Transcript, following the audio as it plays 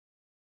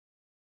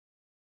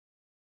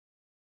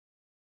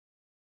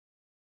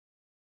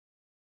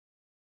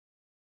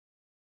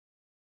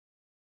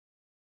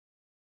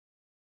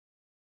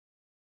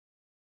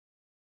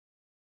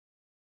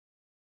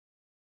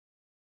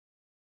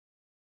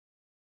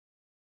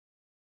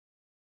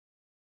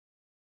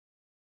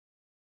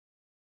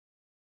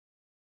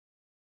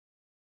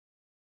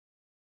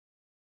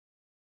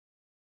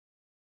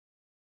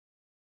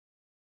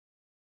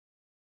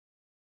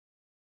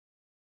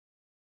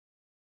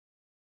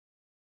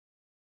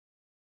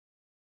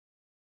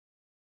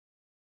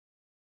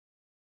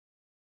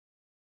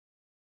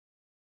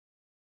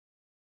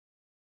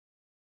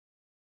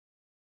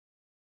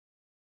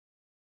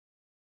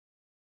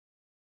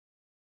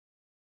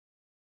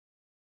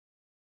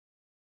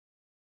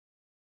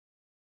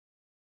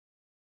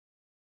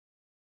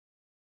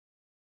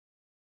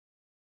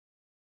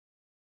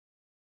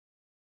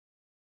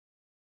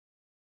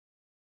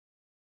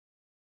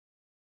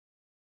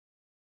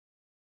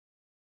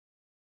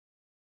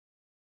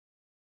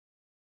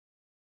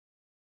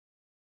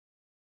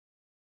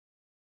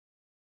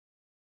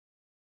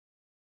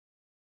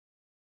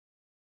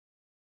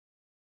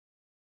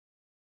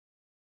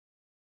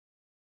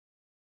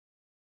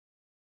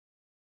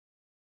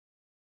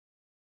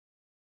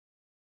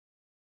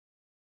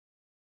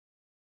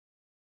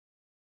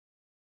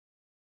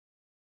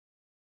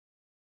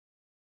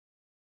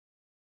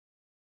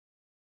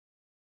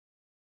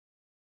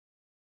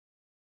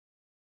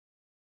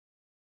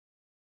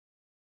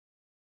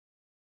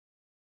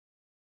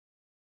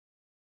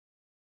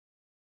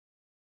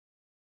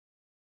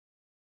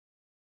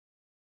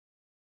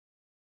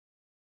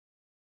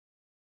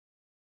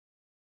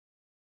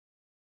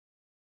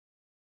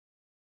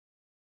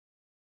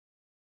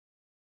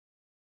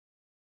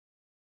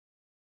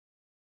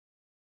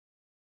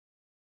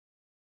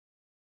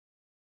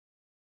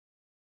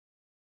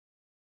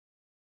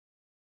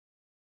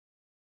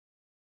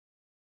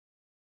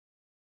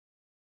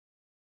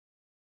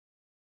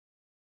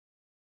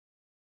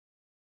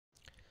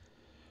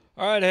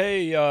All right,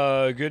 hey,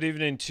 good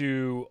evening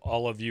to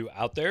all of you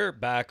out there.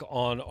 Back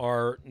on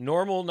our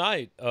normal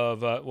night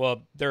of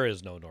well, there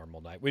is no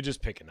normal night. We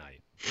just pick a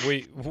night.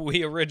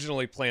 We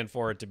originally planned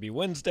for it to be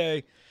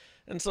Wednesday,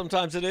 and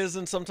sometimes it is,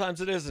 and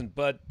sometimes it isn't.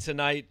 But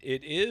tonight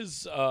it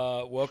is.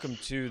 Welcome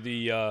to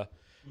the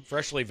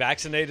freshly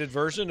vaccinated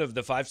version of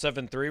the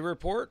 573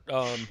 report.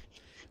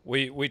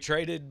 We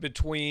traded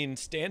between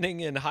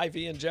standing in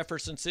Hy-Vee and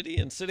Jefferson City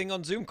and sitting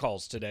on Zoom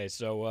calls today.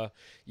 So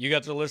you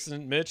got to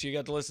listen, Mitch. You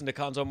got to listen to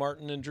Conzo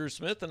Martin and Drew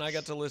Smith, and I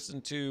got to listen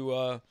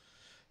to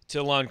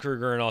Lon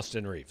Kruger and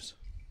Austin Reeves.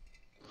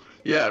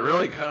 Yeah, it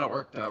really kind of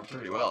worked out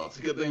pretty well. It's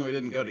a good thing we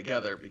didn't go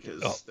together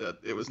because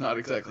it was not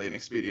exactly an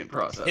expedient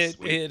process.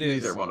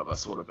 Neither one of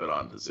us would have been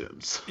on the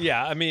Zooms.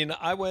 Yeah, I mean,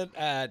 I went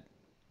at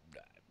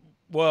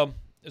well,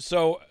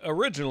 so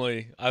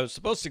originally I was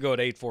supposed to go at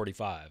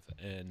 8:45,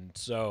 and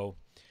so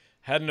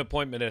had an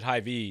appointment at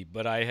Hy-Vee,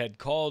 but I had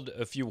called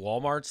a few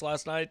Walmarts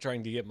last night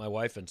trying to get my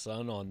wife and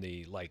son on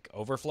the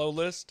overflow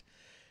list.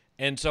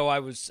 And so I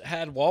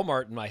had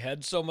Walmart in my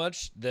head so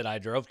much that I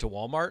drove to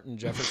Walmart in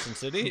Jefferson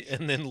City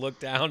and then looked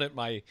down at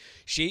my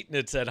sheet and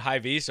it said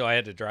Hy-Vee, so I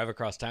had to drive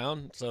across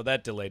town. So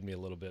that delayed me a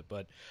little bit,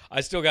 but I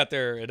still got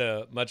there at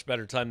a much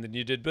better time than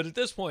you did. But at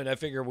this point, I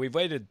figure we've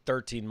waited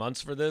 13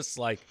 months for this.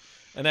 Like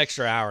an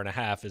extra hour and a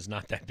half is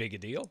not that big a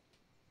deal.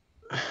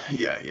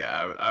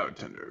 Yeah, I would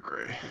tend to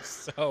agree.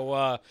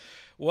 So,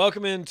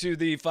 welcome into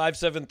the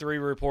 573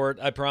 report.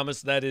 I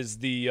promise that is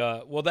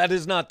that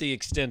is not the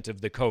extent of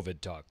the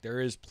COVID talk.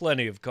 There is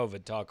plenty of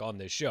COVID talk on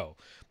this show,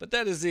 but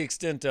that is the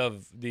extent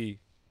of the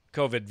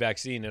COVID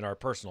vaccine in our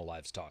personal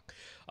lives talk.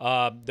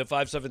 The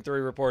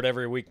 573 report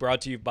every week brought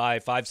to you by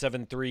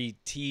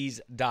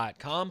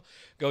 573tees.com.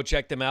 Go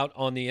check them out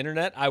on the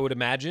internet. I would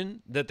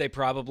imagine that they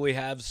probably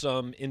have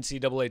some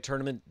NCAA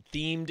tournament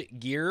themed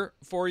gear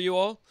for you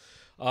all.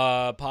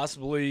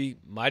 Possibly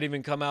might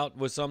even come out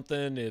with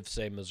something if,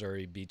 say,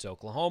 Missouri beats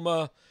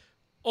Oklahoma.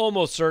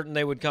 Almost certain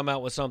they would come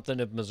out with something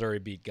if Missouri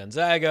beat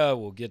Gonzaga.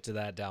 We'll get to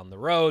that down the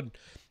road.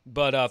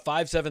 But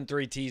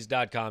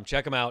 573tees.com,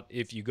 check them out.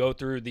 If you go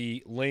through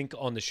the link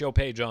on the show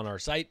page on our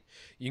site,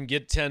 you can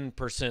get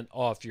 10%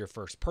 off your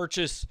first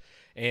purchase.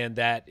 And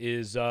that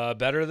is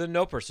better than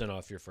no percent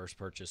off your first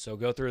purchase. So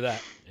go through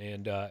that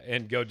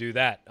and go do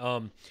that.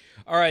 All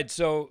right,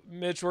 so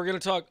Mitch, we're going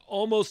to talk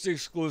almost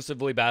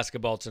exclusively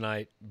basketball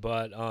tonight,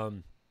 but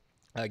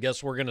I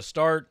guess we're going to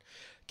start.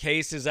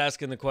 Case is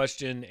asking the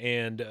question,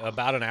 and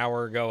about an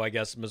hour ago, I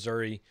guess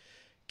Missouri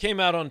came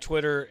out on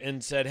Twitter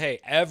and said,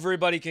 hey,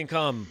 everybody can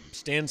come.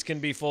 Stands can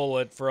be full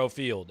at Faurot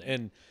Field.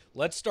 And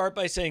let's start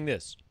by saying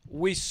this.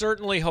 We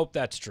certainly hope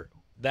that's true.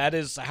 That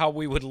is how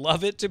we would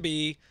love it to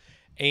be.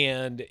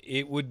 And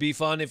it would be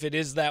fun if it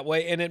is that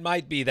way, and it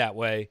might be that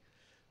way.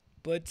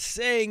 But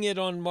saying it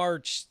on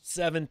March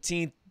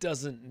 17th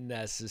doesn't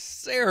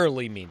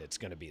necessarily mean it's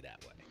going to be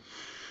that way.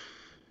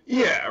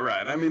 Yeah,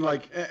 right. I mean,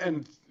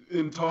 and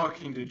in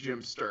talking to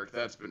Jim Sturk,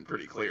 that's been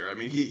pretty clear. I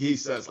mean, he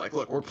says,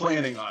 look, we're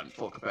planning on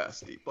full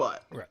capacity,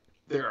 but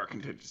there are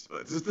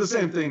contingencies. It's the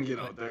same thing,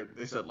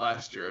 they said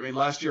last year. I mean,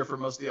 last year for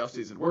most of the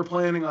offseason, we're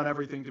planning on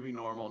everything to be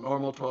normal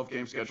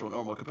 12-game schedule,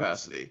 normal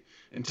capacity,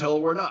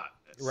 until we're not.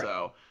 Right.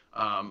 So...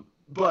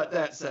 but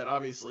that said,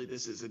 obviously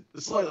this is a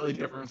slightly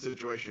different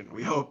situation.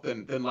 We hope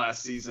than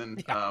last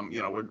season.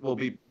 Yeah. We'll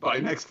be by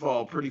next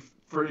fall pretty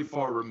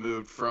far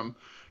removed from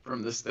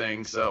this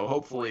thing. So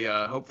hopefully,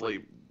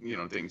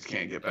 things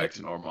can get back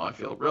to normal. I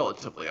feel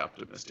relatively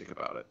optimistic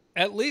about it.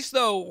 At least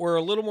though, we're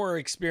a little more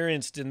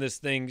experienced in this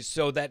thing,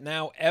 so that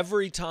now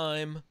every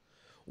time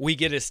we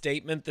get a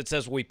statement that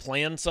says we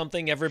planned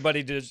something,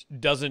 everybody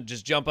doesn't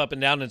just jump up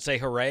and down and say,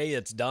 hooray,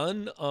 it's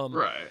done.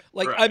 Right.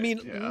 I mean,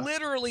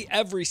 literally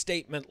every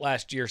statement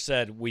last year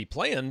said we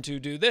plan to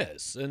do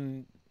this.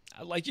 And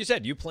like you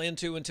said, you plan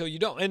to until you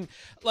don't. And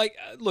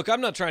look, I'm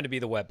not trying to be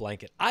the wet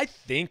blanket. I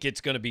think it's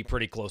going to be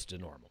pretty close to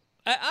normal.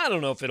 I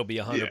don't know if it'll be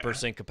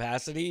 100%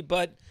 capacity,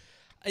 but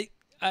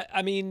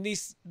I mean,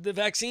 the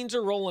vaccines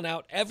are rolling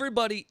out.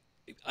 Everybody,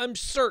 I'm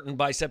certain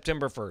by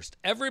September 1st,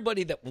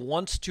 everybody that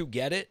wants to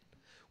get it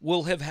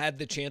will have had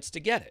the chance to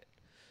get it.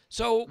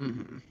 So,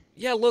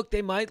 yeah, look,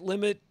 they might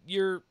limit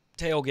your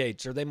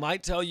tailgates, or they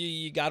might tell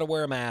you got to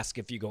wear a mask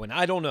if you go in.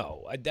 I don't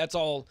know. That's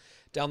all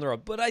down the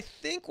road. But I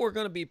think we're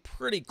going to be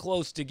pretty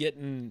close to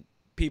getting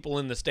people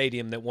in the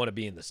stadium that want to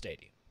be in the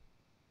stadium.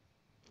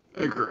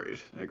 Agreed.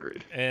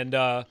 And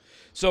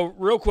so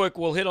real quick,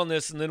 we'll hit on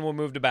this, and then we'll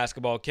move to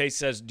basketball. Case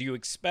says, do you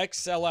expect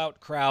sellout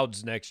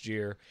crowds next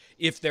year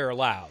if they're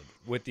allowed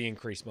with the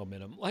increased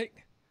momentum? I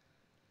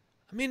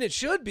mean, it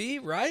should be,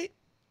 right?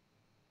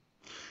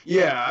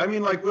 Yeah, I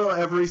mean, will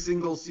every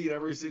single seat,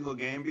 every single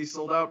game be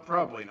sold out?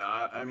 Probably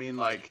not. I mean,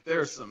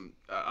 there's some,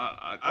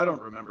 I don't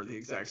remember the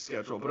exact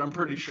schedule, but I'm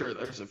pretty sure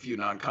there's a few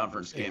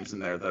non-conference games in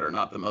there that are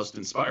not the most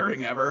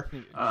inspiring ever.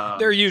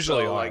 There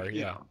usually are,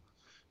 yeah.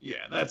 Yeah,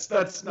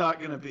 that's not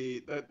going to be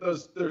that.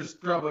 Those there's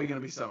probably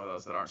going to be some of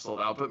those that aren't sold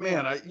out. But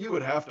man, you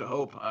would have to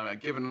hope. I mean,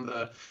 given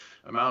the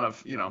amount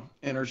of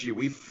energy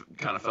we've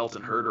kind of felt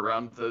and heard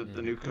around the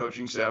new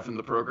coaching staff in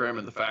the program,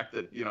 and the fact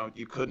that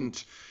you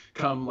couldn't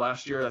come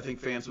last year, I think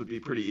fans would be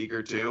pretty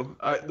eager too.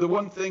 The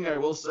one thing I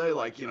will say,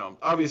 like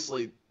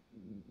obviously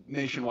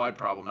nationwide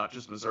problem, not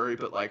just Missouri,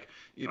 but like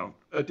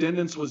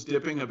attendance was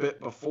dipping a bit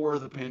before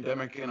the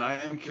pandemic, and I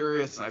am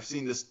curious, and I've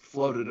seen this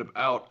floated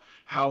out,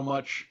 how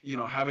much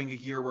having a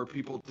year where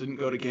people didn't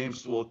go to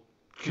games will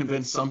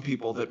convince some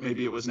people that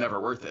maybe it was never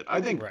worth it.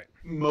 I think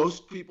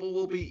most people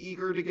will be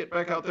eager to get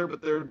back out there,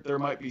 but there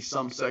might be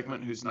some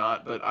segment who's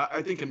not. But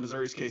I think in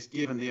Missouri's case,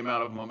 given the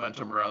amount of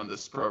momentum around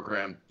this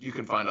program, you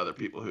can find other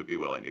people who'd be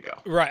willing to go.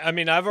 Right. I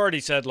mean, I've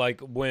already said,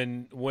 like,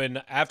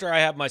 when after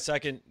I have my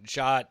second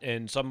shot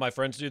and some of my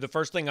friends do, the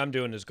first thing I'm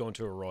doing is going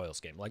to a Royals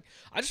game. Like,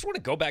 I just want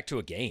to go back to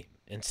a game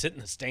and sit in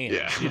the stands,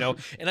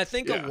 And I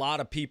think a lot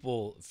of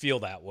people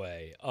feel that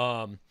way.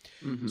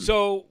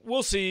 So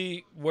we'll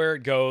see where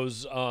it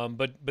goes.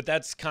 But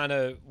that's kind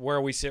of where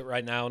we sit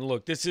right now. And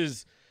look, this is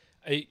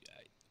I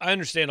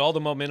understand all the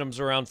momentum's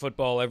around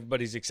football.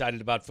 Everybody's excited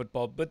about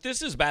football, but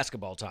this is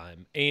basketball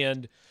time.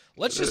 And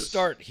let's just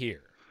start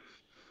here.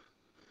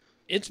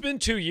 It's been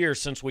 2 years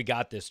since we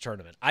got this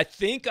tournament. I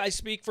think I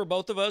speak for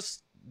both of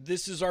us.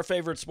 This is our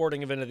favorite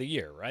sporting event of the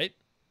year, right?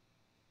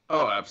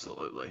 Oh,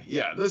 absolutely.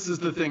 Yeah, this is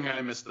the thing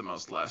I missed the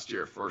most last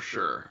year for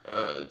sure,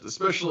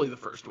 especially the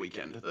first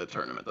weekend of the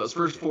tournament. Those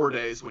first 4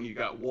 days when you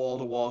got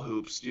wall-to-wall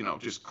hoops,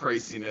 just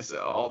craziness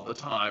all the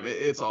time.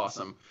 It's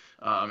awesome.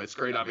 It's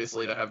great,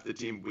 obviously, to have the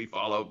team we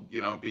follow,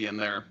 be in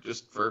there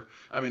just for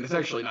 – I mean, it's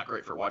actually not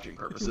great for watching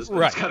purposes,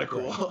 but it's kind of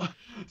cool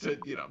to,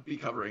 be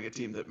covering a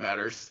team that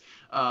matters.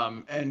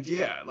 And,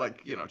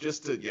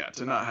 just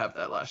to not have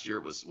that last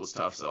year was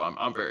tough, so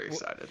I'm very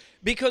excited.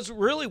 Because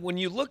really, when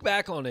you look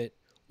back on it,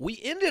 we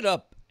ended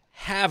up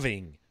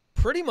having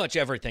pretty much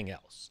everything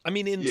else. I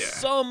mean, in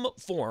some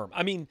form.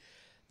 I mean,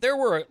 there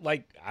were,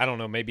 like, I don't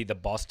know, maybe the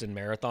Boston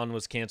Marathon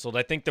was canceled.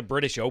 I think the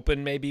British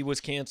Open maybe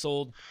was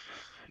canceled.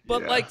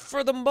 But, like,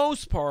 for the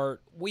most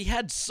part, we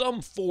had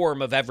some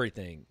form of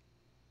everything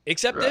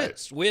except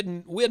this. We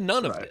had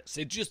none of this.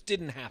 It just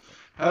didn't happen.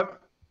 I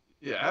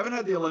haven't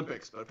had the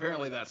Olympics, but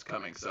apparently that's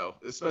coming. So,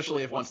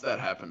 especially if once that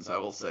happens, I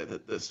will say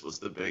that this was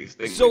the biggest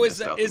thing. So, is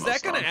that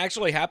going to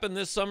actually happen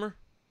this summer?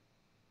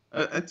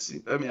 As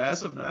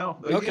of now,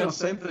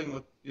 same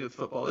thing with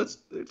football. It's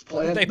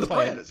planned. They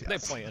plan,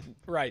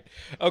 right?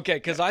 Okay,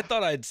 because I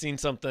thought I'd seen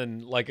something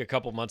like a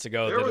couple months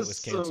ago that it was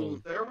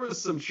canceled. There was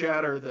some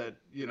chatter that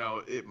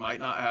it might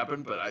not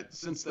happen, but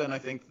since then I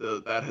think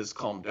that has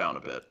calmed down a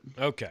bit.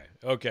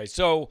 Okay.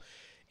 So,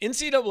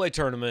 NCAA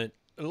tournament,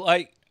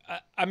 like,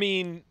 I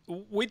mean,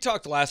 we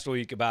talked last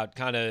week about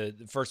kind of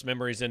first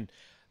memories, and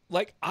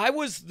like I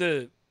was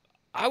the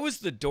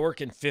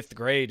dork in fifth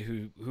grade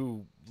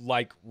who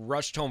like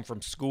rushed home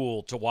from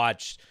school to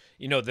watch,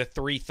 the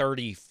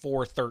 3:30,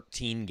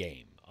 4:13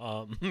 game.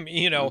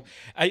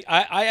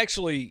 I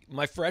actually,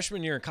 my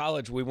freshman year in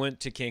college, we went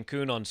to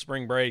Cancun on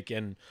spring break,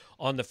 and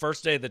on the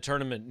first day of the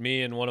tournament,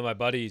 me and one of my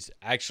buddies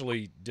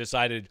actually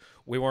decided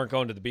we weren't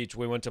going to the beach.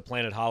 We went to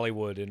Planet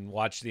Hollywood and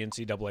watched the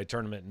NCAA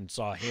tournament and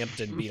saw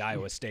Hampton beat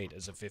Iowa State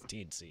as a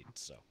 15 seed.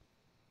 So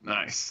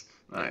nice.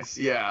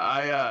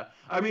 Yeah,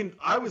 I mean,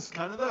 I was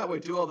kind of that way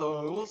too, although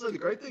I will say the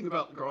great thing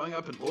about growing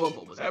up in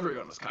Louisville was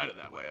everyone was kind of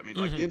that way. I mean,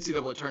 like, the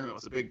NCAA tournament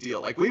was a big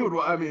deal. Like,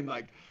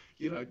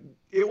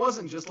 it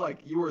wasn't just like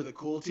you were the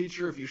cool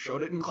teacher if you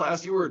showed it in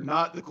class. You were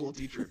not the cool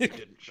teacher if you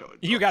didn't show it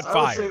in you class. got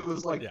fired. I would say it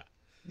was like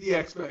the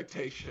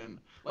expectation.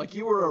 Like,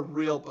 you were a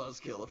real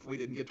buzzkill if we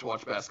didn't get to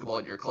watch basketball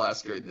in your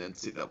class during the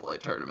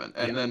NCAA tournament.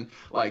 And then,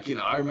 like,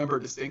 I remember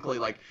distinctly,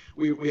 like,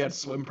 we had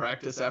swim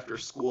practice after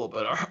school,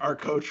 but our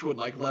coach would,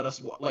 like, let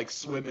us, like,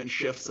 swim in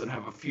shifts and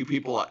have a few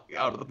people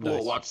out of the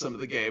pool watch some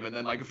of the game, and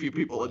then, like, a few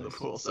people in the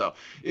pool. So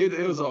it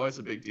was always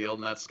a big deal,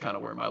 and that's kind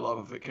of where my love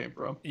of it came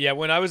from. Yeah,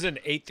 when I was in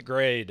 8th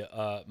grade,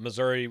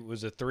 Missouri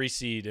was a 3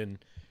 seed, and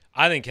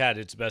I think had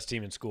its best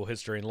team in school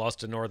history and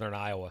lost to Northern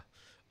Iowa.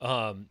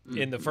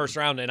 In the first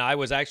round, and I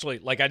was actually,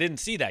 like, I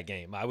didn't see that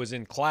game. I was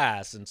in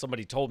class, and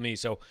somebody told me,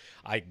 so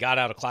I got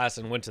out of class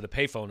and went to the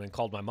payphone and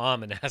called my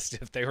mom and asked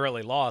if they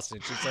really lost,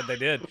 and she said they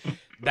did.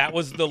 That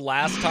was the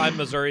last time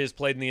Missouri has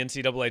played in the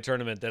NCAA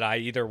tournament that I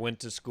either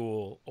went to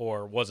school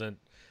or wasn't,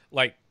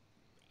 like,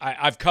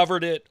 I've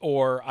covered it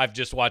or I've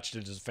just watched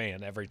it as a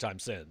fan every time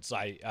since.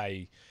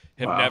 I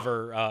have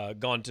never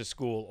gone to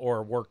school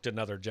or worked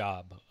another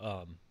job,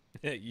 on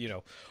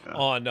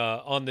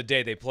the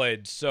day they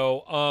played.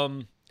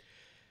 So,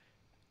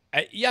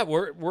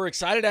 we're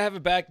excited to have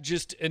it back.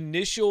 Just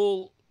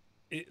initial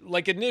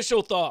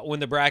thought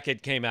when the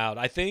bracket came out.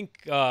 I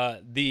think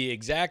the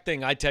exact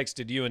thing I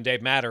texted you and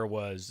Dave Matter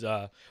was,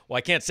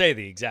 I can't say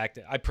the exact.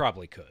 I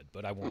probably could,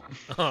 but I won't.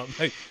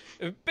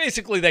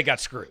 Basically, they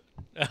got screwed.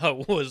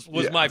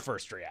 Was my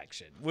first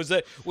reaction. Was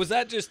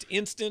that just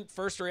instant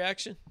first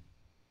reaction?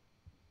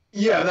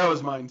 Yeah, that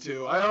was mine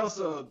too. I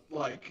also,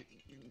 like,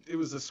 it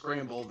was a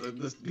scramble.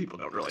 The people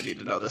don't really need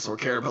to know this or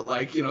care, but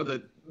like, you know,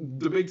 the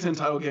Big Ten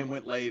title game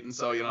went late, and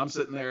so, you know, I'm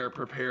sitting there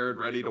prepared,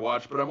 ready to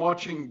watch, but I'm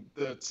watching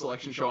the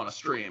selection show on a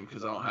stream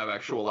because I don't have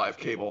actual live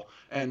cable,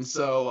 and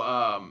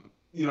so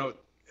you know,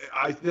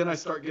 I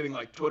start getting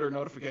like Twitter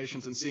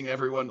notifications and seeing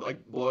everyone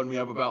like blowing me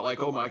up about like,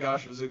 oh my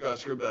gosh, Mizzou got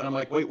screwed, and I'm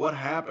like, wait, what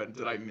happened?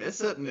 Did I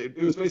miss it? And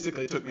it was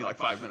basically, it took me like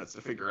 5 minutes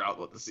to figure out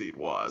what the seed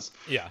was.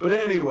 Yeah. But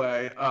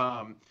anyway,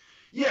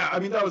 yeah, I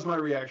mean, that was my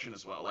reaction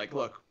as well. Like,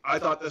 look, I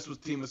thought this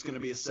team was going to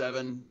be a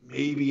 7,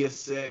 maybe a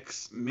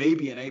 6,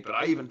 maybe an 8, but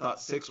I even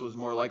thought 6 was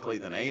more likely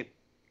than 8.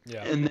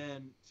 Yeah. And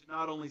then to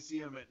not only see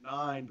him at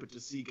 9, but to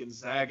see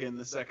Gonzaga in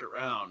the second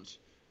round,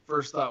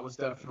 first thought was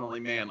definitely,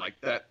 man, like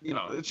that, you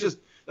know, it's just,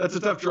 that's a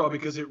tough draw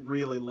because it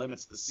really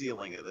limits the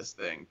ceiling of this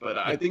thing. But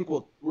I think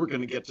we're going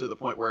to get to the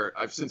point where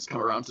I've since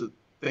come around to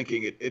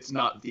thinking it's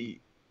not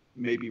the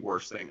maybe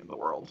worst thing in the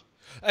world.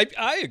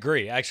 I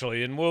agree,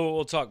 actually, and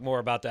we'll talk more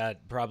about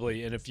that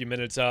probably in a few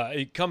minutes.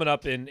 Coming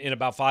up in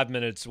about 5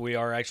 minutes, we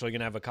are actually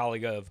going to have a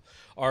colleague of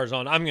ours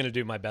on. I'm going to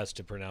do my best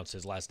to pronounce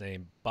his last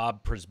name,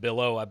 Bob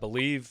Przybylo, I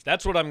believe.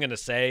 That's what I'm going to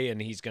say,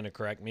 and he's going to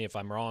correct me if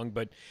I'm wrong,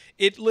 but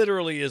it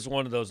literally is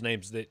one of those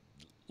names that,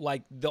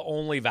 like, the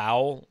only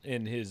vowel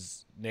in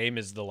his name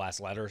is the last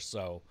letter,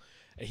 so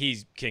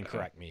he can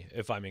correct me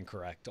if I'm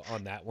incorrect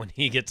on that when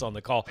he gets on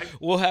the call.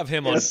 We'll have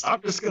him on.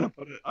 I'm just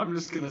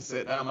gonna say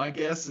it now. My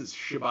guess is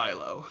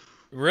Shibilo.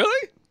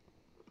 Really?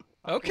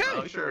 Okay. I'm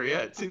not sure. Yeah,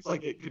 it seems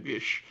like it could be a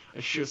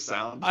sh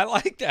sound. I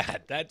like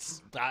that.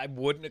 I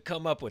wouldn't have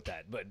come up with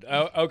that. But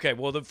okay.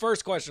 Well, the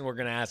first question we're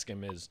gonna ask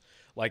him is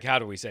like, how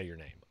do we say your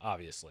name?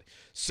 Obviously.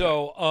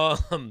 So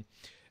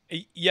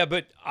yeah.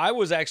 But I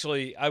was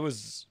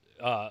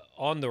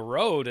on the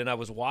road and I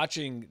was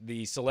watching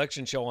the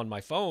selection show on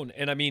my phone,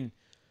 and I mean,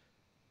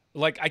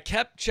 like, I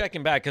kept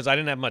checking back because I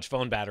didn't have much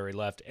phone battery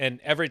left.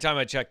 And every time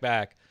I checked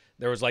back,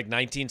 there was like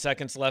 19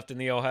 seconds left in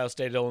the Ohio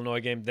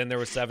State-Illinois game. Then there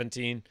was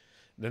 17.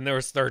 Then there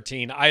was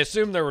 13. I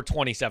assume there were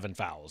 27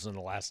 fouls in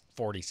the last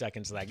 40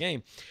 seconds of that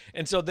game.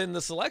 And so then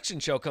the selection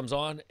show comes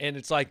on, and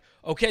it's like,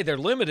 okay, they're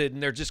limited,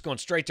 and they're just going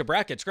straight to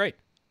brackets. Great.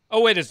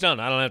 Oh, wait, it's done.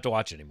 I don't have to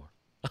watch anymore.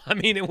 I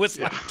mean, it was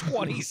like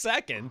 20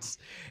 seconds,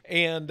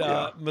 and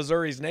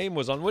Missouri's name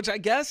was on, which I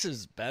guess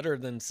is better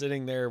than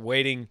sitting there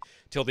waiting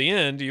till the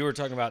end. You were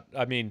talking about,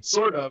 I mean.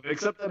 Sort of,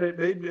 except that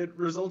it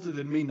resulted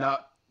in me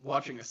not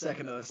watching a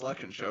second of the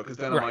selection show, because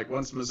then I'm like,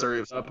 once Missouri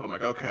was up, I'm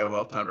like, okay,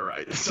 well, time to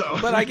write. So.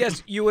 But I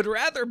guess you would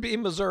rather be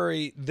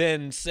Missouri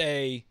than,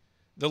 say,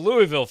 the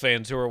Louisville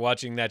fans who are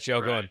watching that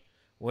show going,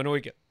 when do we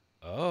get?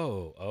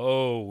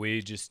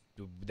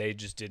 They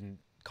just didn't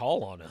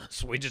call on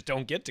us. We just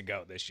don't get to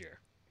go this year.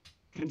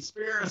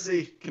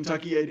 Conspiracy,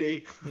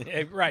 Kentucky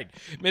AD. Right.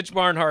 Mitch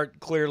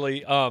Barnhart,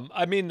 clearly.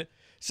 I mean,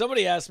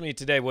 somebody asked me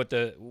today what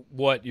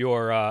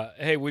your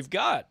hey, we've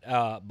got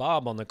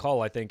Bob on the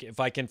call, I think. If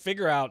I can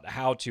figure out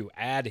how to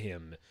add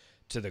him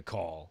to the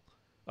call.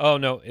 Oh,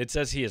 no, it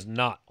says he is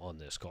not on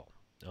this call.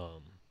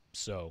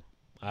 So,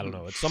 I don't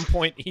know. At some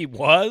point he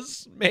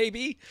was,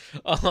 maybe,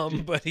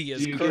 but he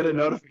is. Do you get a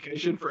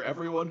notification for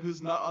everyone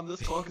who's not on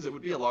this call? Because it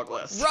would be a long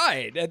list.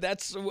 Right. And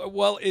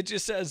well, it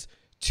just says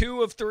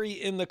 2 of 3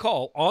 in the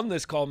call. On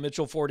this call,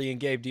 Mitchell Forty and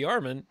Gabe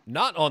DeArmond.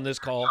 Not on this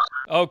call.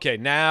 Okay,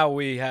 now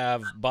we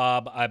have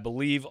Bob, I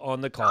believe,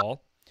 on the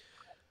call.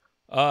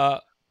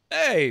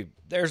 Hey,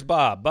 there's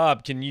Bob.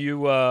 Bob, can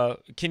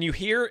you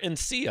hear and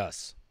see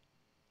us?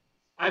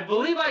 I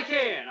believe I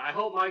can. I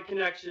hope my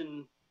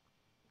connection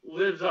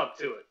lives up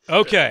to it.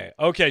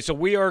 Okay. So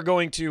we are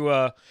going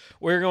to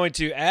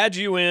add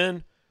you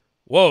in.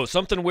 Whoa,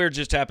 something weird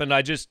just happened.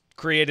 I just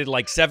created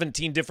like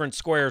 17 different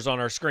squares on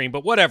our screen,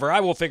 but whatever. I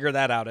will figure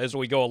that out as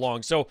we go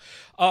along. So,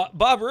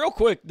 Bob, real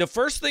quick, the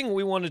first thing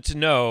we wanted to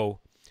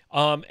know,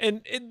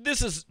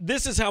 this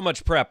is how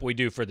much prep we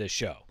do for this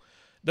show.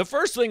 The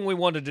first thing we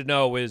wanted to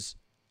know is,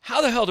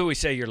 how the hell do we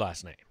say your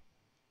last name?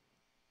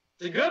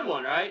 It's a good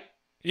one, right?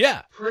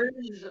 Yeah.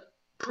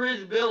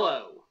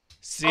 Przybylo.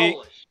 See,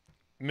 Polish.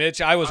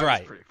 Mitch, I was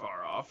right. Pretty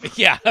far off.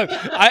 Yeah,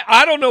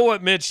 I don't know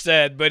what Mitch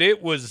said, but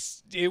it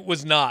was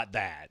not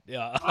that.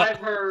 I've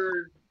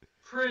heard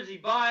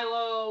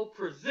Przybylo,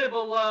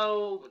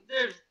 Przybylo.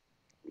 There's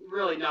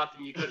really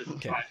nothing you could have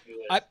surprised me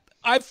with.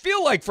 I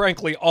feel like,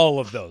 frankly, all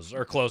of those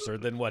are closer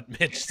than what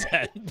Mitch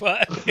said,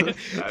 but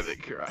I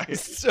think you're right.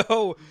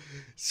 So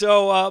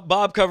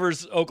Bob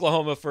covers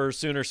Oklahoma for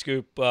Sooner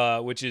Scoop,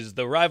 which is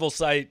the rival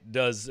site.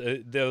 Those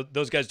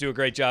guys do a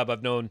great job.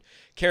 I've known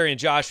Carrie and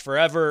Josh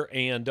forever,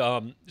 and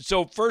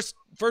so first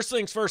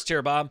things first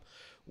here, Bob.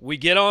 We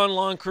get on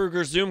Lon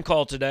Kruger's Zoom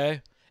call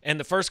today, and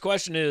the first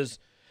question is,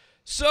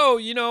 so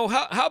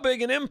how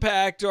big an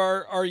impact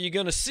are you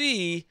going to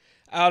see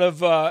out of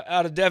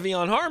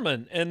De'Vion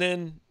Harmon? And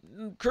then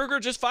Kruger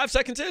just 5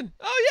 seconds in.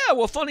 Oh, yeah,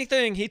 well, funny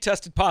thing, he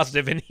tested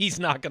positive and he's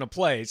not going to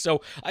play.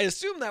 So I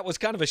assume that was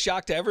kind of a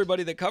shock to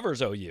everybody that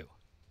covers OU.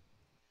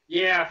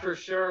 Yeah, for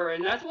sure.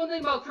 And that's one thing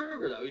about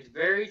Kruger, though. He's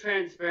very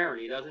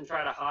transparent. He doesn't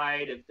try to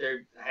hide if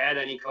there had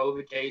any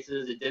COVID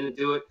cases. It didn't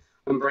do it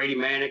when Brady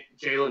Manick,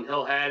 Jalen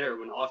Hill had it, or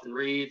when Austin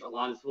Reeves,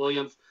 Alonzo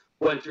Williams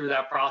went through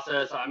that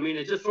process. I mean,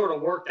 it just sort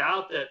of worked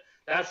out that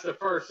that's the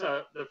first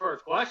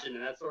question,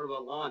 and that's sort of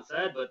what Lon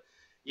said. But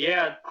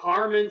yeah,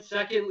 Harmon,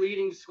 second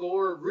leading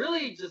scorer,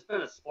 really just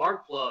been a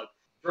spark plug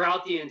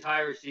throughout the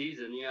entire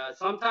season. Yeah,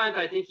 sometimes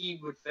I think he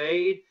would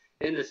fade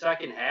in the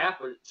second half,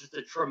 but just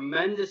a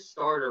tremendous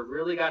starter.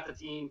 Really got the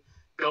team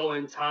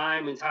going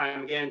time and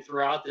time again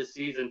throughout this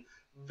season.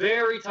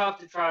 Very tough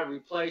to try to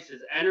replace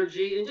his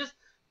energy, and just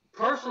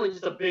personally,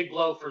 just a big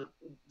blow for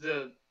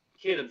the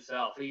kid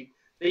himself.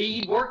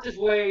 He worked his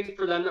way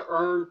for them to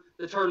earn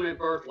the tournament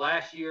berth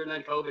last year, and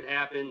then COVID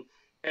happened.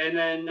 And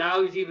then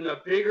now he's even a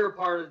bigger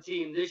part of the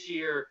team this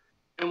year.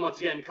 And once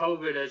again,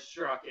 COVID has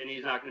struck, and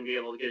he's not going to be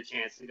able to get a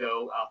chance to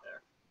go out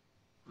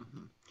there.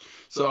 Mm-hmm.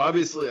 So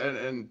obviously,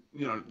 and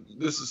you know,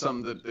 this is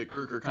something that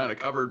Kruger kind of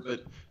covered,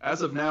 but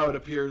as of now, it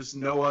appears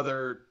no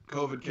other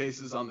COVID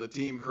cases on the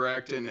team,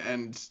 correct?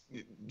 And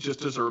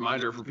just as a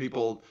reminder for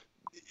people,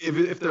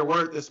 if there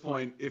were at this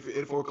point,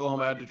 if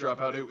Oklahoma had to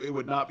drop out, it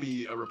would not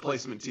be a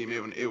replacement team.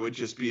 It would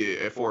just be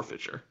a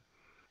forfeiture.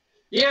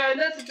 Yeah, and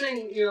that's the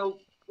thing, you know,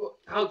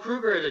 how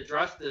Kruger had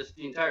addressed this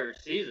the entire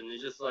season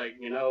is just like,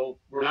 you know,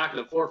 we're not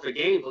going to forfeit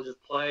games. We'll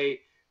just play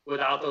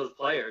without those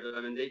players.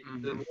 I mean,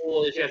 the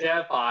rule is you have to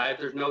have 5.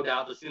 There's no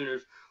doubt the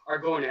Sooners are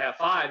going to have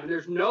 5. And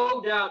there's no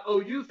doubt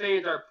OU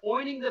fans are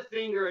pointing the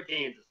finger at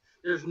Kansas.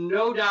 There's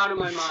no doubt in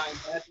my mind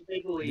that's what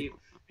they believe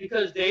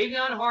because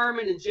Davion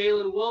Harmon and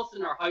Jalen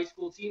Wilson are high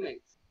school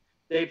teammates.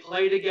 They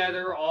play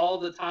together all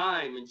the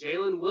time. And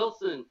Jalen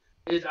Wilson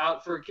is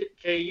out for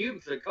KU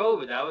because of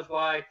COVID. That was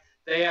why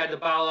they had to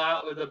bow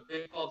out with a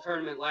Big 12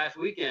 tournament last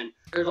weekend.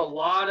 There's a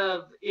lot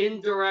of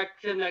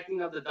indirect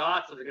connecting of the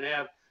dots that are going to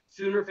have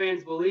Sooner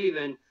fans believe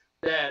in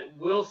that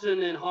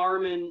Wilson and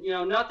Harmon, you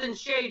know, nothing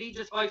shady,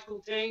 just high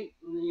school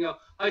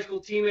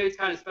teammates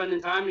kind of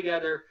spending time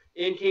together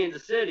in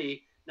Kansas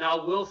City.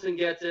 Now Wilson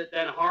gets it,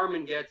 then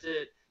Harmon gets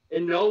it,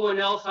 and no one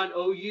else on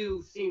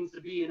OU seems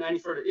to be in any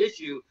sort of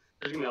issue.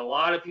 There's going to be a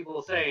lot of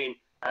people saying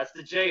that's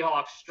the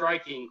Jayhawks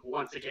striking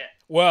once again.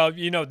 Well,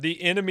 you know,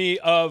 the enemy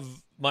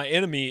of my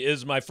enemy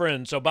is my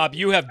friend. So, Bob,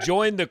 you have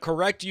joined the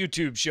correct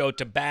YouTube show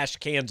to bash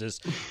Kansas.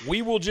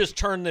 We will just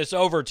turn this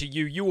over to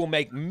you. You will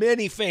make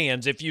many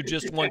fans if you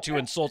just want to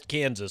insult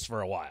Kansas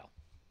for a while.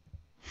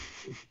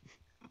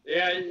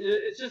 Yeah,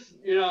 it's just,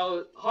 you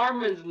know,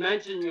 Harmon's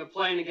mentioned, you know,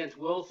 playing against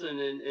Wilson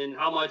and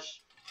how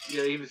much, you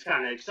know, he was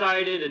kind of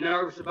excited and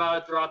nervous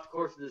about it throughout the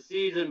course of the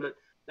season. But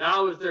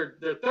now is their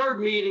third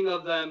meeting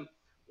of them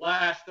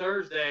last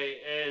Thursday.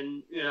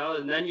 And, you know,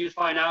 and then you just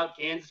find out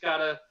Kansas got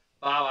to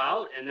bow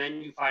out, and then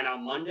you find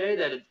out Monday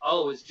that it's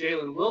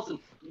Jalen Wilson.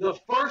 The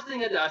first thing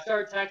that I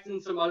started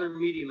texting some other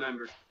media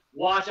members,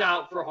 watch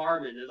out for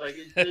Harmon. It's like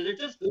they're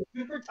just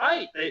super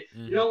tight.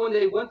 You know, when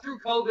they went through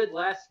COVID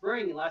last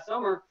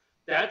summer,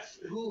 that's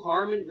who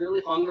Harmon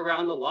really hung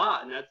around a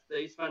lot, and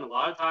they spent a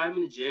lot of time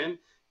in the gym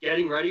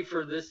getting ready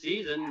for this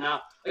season.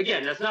 Now,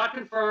 again, that's not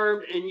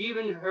confirmed, and you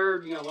even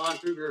heard, you know, Lon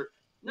Kruger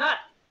not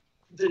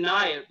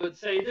deny it, but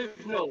say there's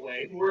no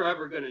way we're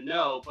ever going to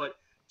know, but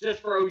just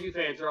for OU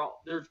fans,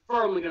 they're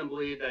firmly going to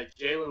believe that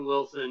Jalen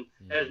Wilson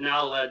has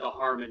now led to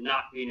Harmon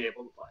not being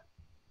able to play.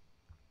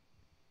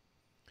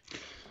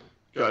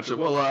 Gotcha.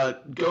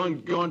 Well,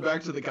 going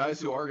back to the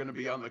guys who are going to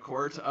be on the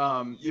court,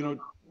 you know,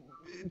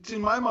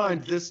 in my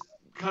mind, this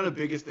kind of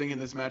biggest thing in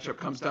this matchup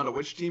comes down to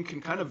which team can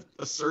kind of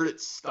assert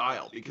its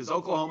style, because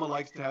Oklahoma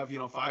likes to have, you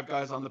know, 5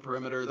 guys on the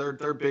perimeter.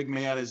 Their big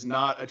man is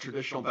not a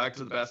traditional back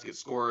to the basket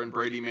scorer in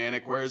Brady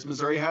Manick, whereas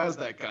Missouri has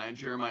that guy in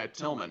Jeremiah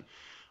Tillman.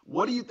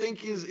 What do you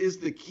think is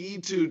the key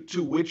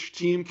to which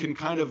team can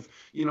kind of,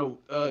 you know,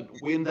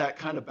 win that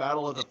kind of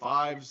battle of the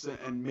fives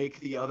and make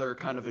the other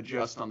kind of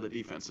adjust on the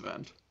defensive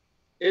end?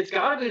 It's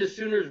got to be the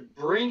Sooners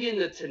bringing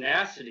the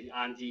tenacity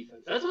on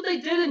defense. That's what they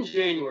did in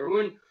January.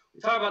 When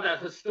we talk about that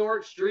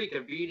historic streak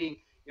of beating,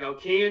 you know,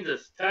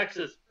 Kansas,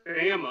 Texas,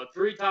 Bama,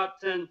 3 top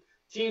 10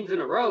 teams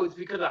in a row, it's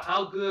because of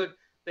how good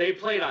they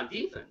played on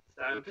defense.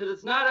 Because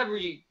it's not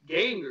every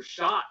game your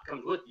shot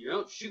comes with you. You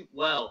don't shoot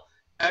well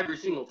every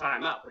single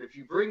time out. But if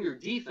you bring your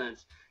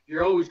defense,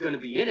 you're always going to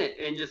be in it.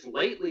 And just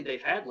lately,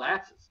 they've had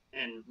lapses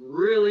and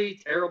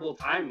really terrible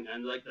timing.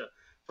 And like the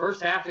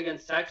first half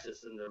against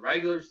Texas and the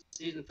regular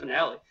season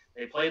finale,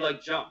 they played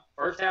like junk.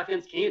 First half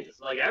against Kansas,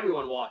 like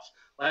everyone watched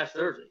last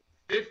Thursday,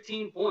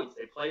 15 points.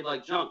 They played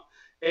like junk.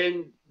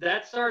 And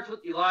that starts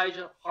with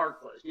Elijah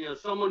Harkless, you know,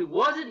 someone who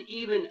wasn't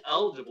even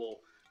eligible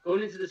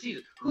going into the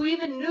season, who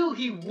even knew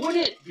he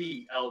wouldn't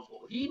be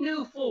eligible. He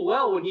knew full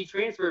well when he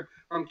transferred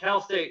from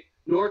Cal State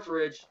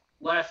Northridge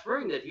last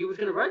spring that he was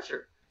going to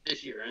redshirt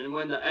this year. And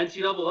when the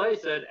NCAA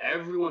said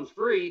everyone's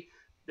free,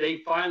 they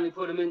finally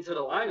put him into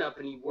the lineup,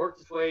 and he worked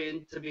his way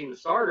into being the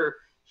starter.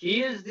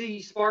 He is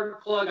the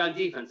spark plug on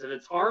defense. If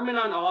it's Harmon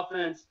on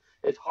offense,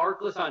 it's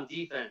Harkless on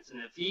defense.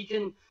 And if he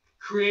can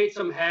create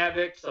some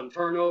havoc, some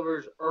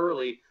turnovers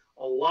early,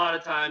 a lot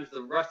of times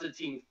the rest of the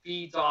team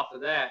feeds off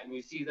of that, and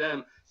you see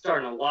them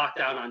starting to lock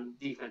down on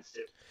defense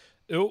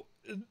too.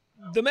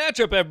 The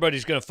matchup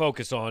everybody's going to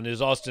focus on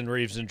is Austin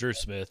Reeves and Drew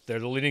Smith. They're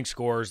the leading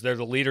scorers. They're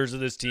the leaders of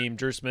this team.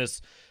 Drew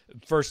Smith's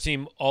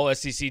first-team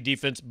All-SEC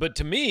defense. But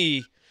to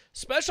me,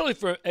 especially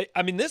for,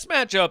 I mean, this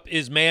matchup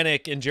is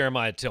Manek and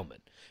Jeremiah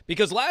Tillman.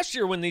 Because last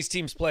year when these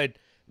teams played,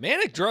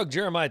 Manek drug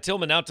Jeremiah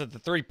Tillman out to the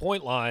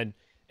three-point line,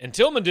 and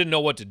Tillman didn't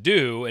know what to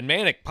do, and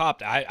Manek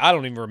popped, I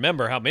don't even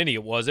remember how many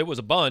it was. It was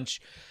a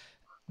bunch.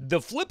 The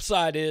flip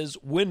side is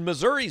when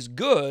Missouri's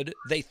good,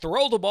 they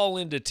throw the ball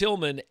into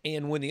Tillman,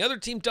 and when the other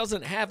team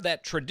doesn't have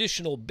that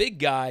traditional big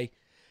guy,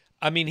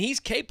 I mean, he's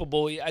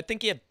capable. I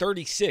think he had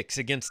 36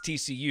 against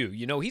TCU.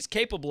 You know, he's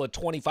capable of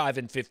 25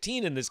 and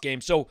 15 in this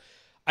game. So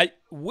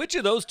which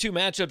of those two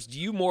matchups do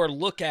you more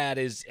look at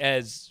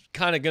as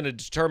kind of going to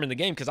determine the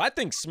game? Because I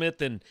think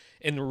Smith and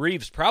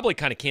Reeves probably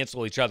kind of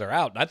cancel each other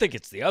out, and I think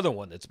it's the other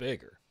one that's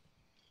bigger.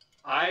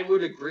 I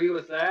would agree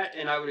with that,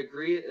 and I would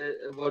agree.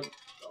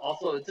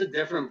 Also, it's a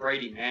different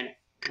Brady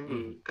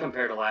Manek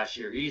compared to last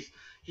year.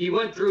 He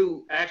went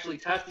through actually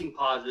testing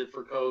positive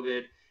for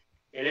COVID,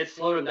 and it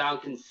slowed him down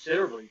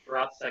considerably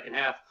throughout the second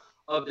half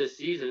of this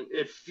season.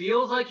 It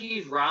feels like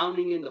he's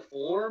rounding into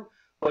form,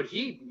 but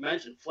he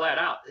mentioned flat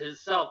out his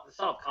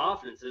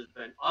self-confidence has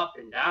been up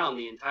and down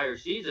the entire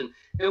season.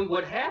 And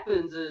what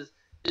happens is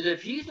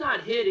if he's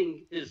not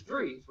hitting his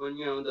threes when,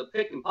 the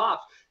pick and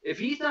pops, if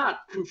he's not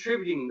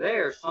contributing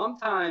there,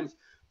 sometimes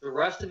the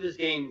rest of his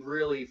game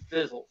really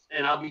fizzles.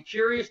 And I'll be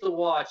curious to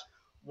watch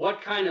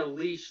what kind of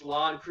leash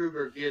Lon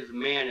Kruger gives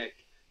Manek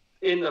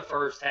in the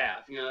first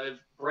half. If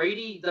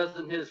Brady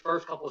doesn't hit his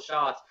first couple of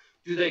shots,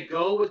 do they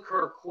go with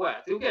Kur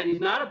Kuath? Again,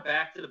 he's not a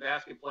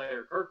back-to-the-basket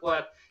player. Kur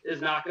Kuath is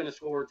not going to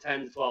score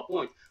 10 to 12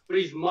 points, but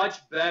he's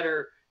much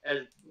better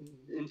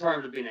in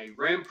terms of being a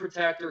rim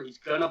protector. He's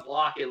going to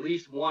block at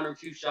least one or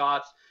two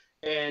shots.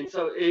 And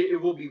so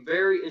it will be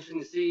very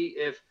interesting to see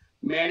if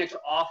Manek's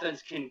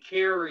offense can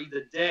carry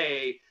the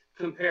day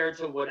compared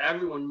to what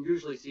everyone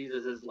usually sees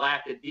as his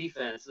lack of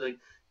defense. Like,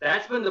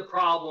 that's been the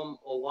problem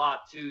a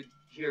lot, too,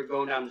 here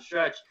going down the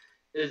stretch,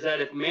 is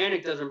that if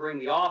Manek doesn't bring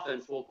the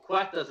offense, well,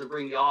 Kuath doesn't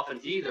bring the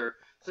offense either.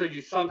 So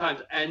you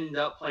sometimes end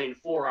up playing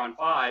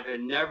 4-on-5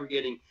 and never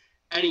getting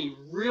any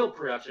real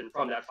production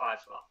from that 5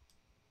 spot.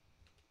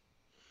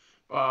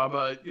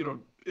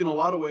 In a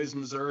lot of ways,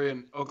 Missouri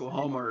and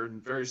Oklahoma are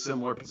in very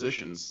similar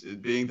positions,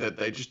 being that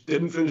they just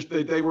didn't finish.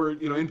 They were,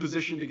 in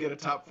position to get a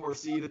top 4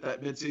 seed at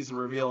that midseason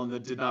reveal, and they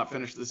did not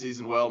finish the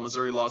season well.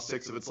 Missouri lost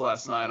 6 of its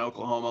last 9.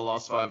 Oklahoma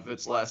lost 5 of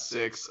its last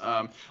 6.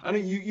 I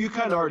mean, you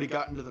kind of already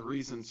got into the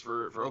reasons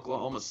for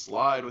Oklahoma's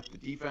slide with the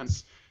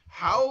defense.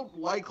 How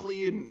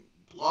likely and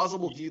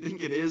plausible do you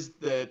think it is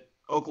that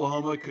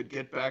Oklahoma could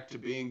get back to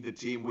being the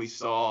team we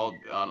saw,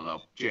 I don't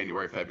know,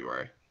 January,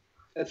 February?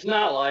 It's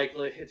not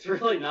likely. It's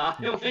really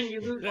not. When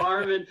you lose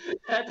Harmon,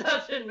 that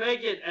doesn't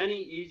make it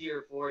any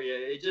easier for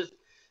you.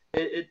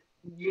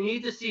 You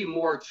need to see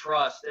more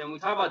trust. And we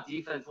talk about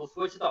defense. We'll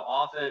switch to the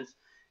offense.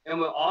 And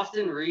with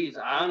Austin Reeves,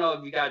 I don't know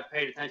if you guys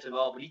paid attention at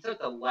all, but he took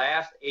the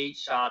last 8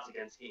 shots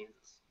against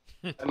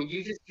Kansas. I mean,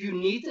 you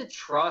need to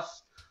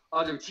trust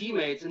other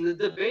teammates. And the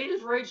debate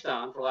has raged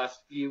on for the last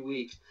few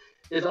weeks.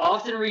 Is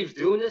Austin Reeves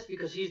doing this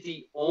because he's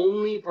the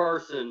only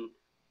person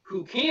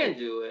who can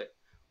do it?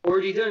 Or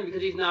is he doing it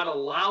because he's not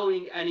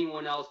allowing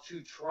anyone else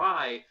to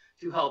try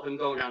to help him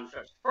go down the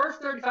stretch?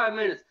 First 35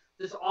 minutes,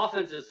 this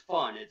offense is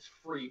fun. It's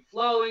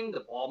free-flowing.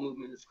 The ball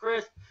movement is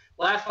crisp.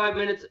 Last 5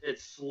 minutes,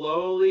 it's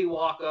slowly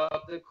walk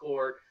up the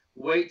court,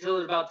 wait till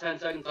there's about 10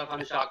 seconds left on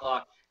the shot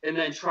clock, and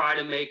then try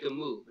to make a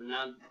move.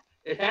 And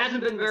it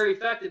hasn't been very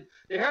effective.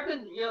 There have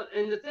been,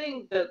 and the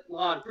thing that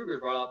Lon Kruger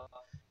brought up,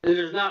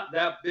 there's not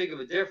that big of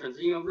a difference.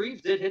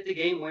 Reeves did hit the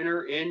game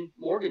winner in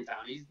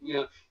Morgantown.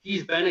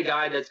 He's been a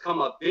guy that's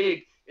come up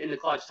big in the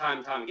clutch time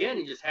and time again.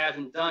 He just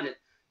hasn't done it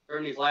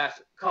during these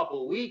last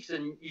couple of weeks.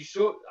 And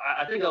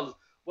I think that was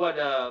what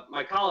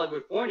my colleague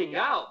was pointing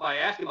out by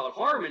asking about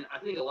Harmon. I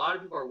think a lot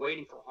of people are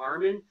waiting for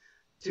Harmon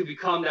to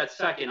become that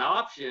second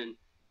option.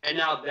 And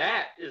now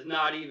that is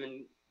not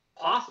even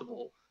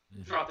possible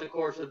throughout the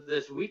course of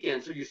this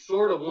weekend. So you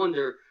sort of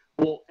wonder,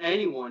 will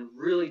anyone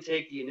really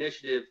take the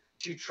initiative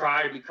to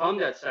try to become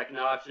that second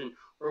option,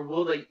 or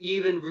will they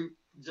even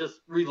just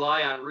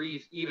rely on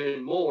Reeves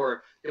even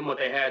more than what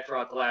they had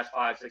throughout the last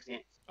 5-6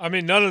 games? I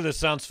mean, none of this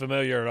sounds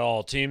familiar at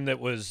all. Team that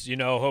was,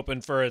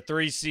 hoping for a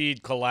 3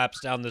 seed,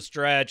 collapsed down the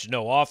stretch,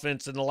 no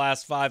offense in the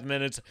last 5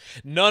 minutes.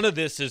 None of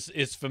this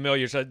is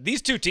familiar. So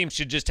these two teams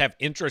should just have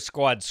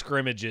intra-squad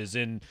scrimmages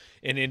in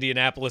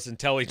Indianapolis and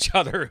tell each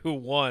other who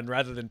won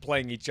rather than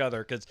playing each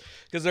other because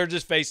they're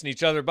just facing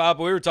each other. Bob,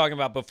 we were talking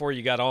about before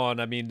you got on,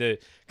 I mean, the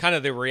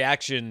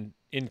reaction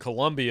in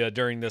Columbia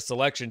during the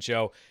selection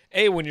show.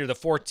 When you're the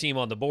 4th team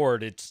on the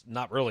board, it's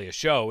not really a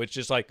show. It's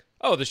just like,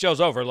 oh, the show's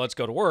over, let's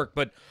go to work.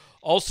 But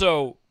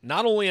also,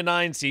 not only a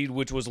 9 seed,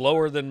 which was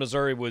lower than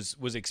Missouri was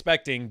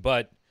expecting,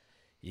 but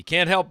you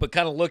can't help but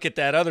kind of look at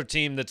that other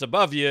team that's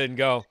above you and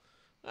go,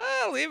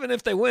 well, even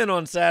if they win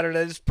on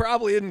Saturday, this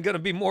probably isn't going to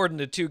be more than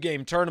a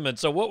 2-game tournament.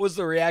 So what was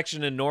the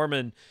reaction in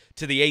Norman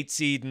to the 8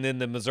 seed and then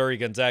the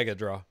Missouri-Gonzaga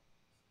draw?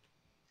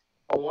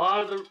 A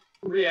lot of the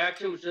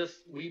reaction was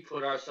just, we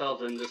put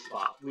ourselves in this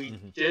spot. We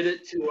did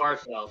it to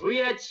ourselves. We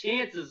had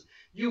chances.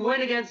 You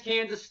win against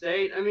Kansas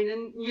State. I mean,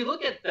 and you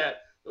look at that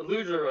the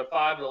loser of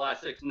 5 of the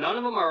last 6. None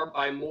of them are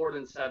by more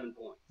than 7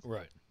 points.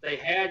 Right. They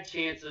had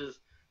chances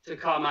to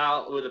come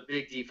out with a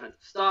big defensive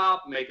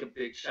stop, make a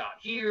big shot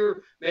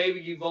here. Maybe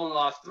you've only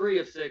lost 3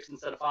 of 6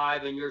 instead of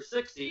 5, and you're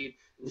 6 seed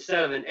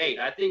instead of an 8.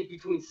 I think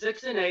between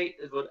 6 and 8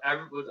 is what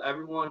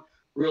everyone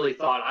really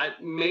thought.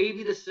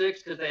 Maybe the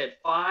 6 because they had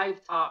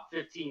 5 top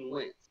 15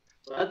 wins.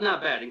 So that's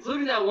not bad,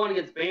 including that one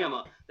against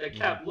Bama that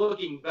kept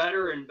looking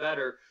better and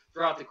better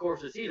throughout the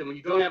course of the season. When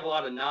you don't have a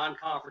lot of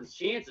non-conference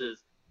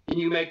chances and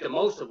you make the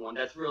most of one,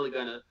 that's really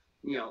going to,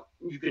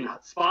 you can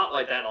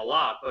spotlight that a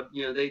lot. But,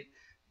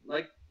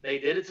 they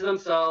did it to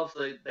themselves.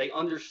 They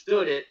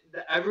understood it.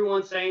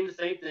 Everyone's saying the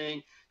same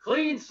thing.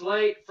 Clean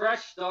slate,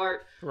 fresh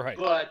start. Right.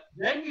 But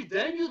then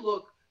you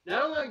look,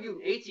 not only are you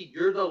an 8 seed,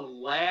 you're the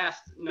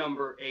last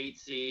number 8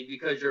 seed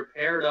because you're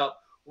paired up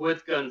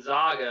with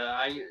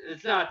Gonzaga.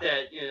 It's not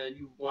that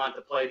you want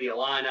to play the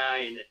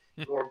Illini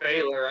or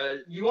Baylor.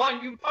 You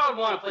probably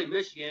want to play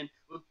Michigan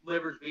with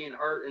Livers being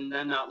hurt and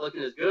them not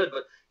looking as good,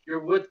 but you're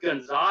with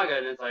Gonzaga,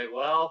 and it's like,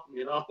 well,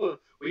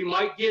 we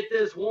might get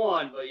this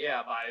one, but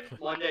yeah, by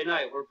Monday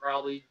night we're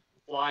probably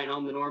flying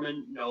home to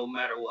Norman no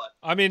matter what.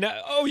 I mean,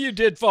 OU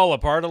did fall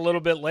apart a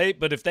little bit late,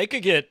 but if they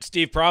could get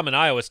Steve Prohm and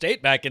Iowa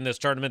State back in this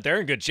tournament, they're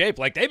in good shape.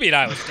 Like, they beat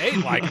Iowa State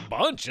like a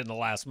bunch in the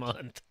last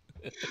month.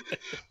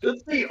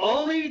 It's the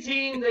only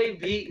team they've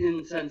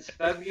beaten since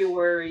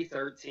February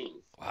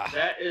 13th. Wow.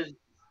 That is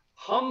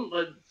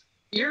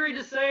eerie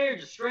to say or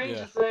just strange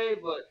to say,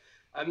 but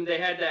I mean, they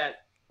had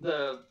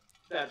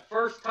that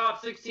first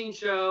top 16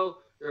 show.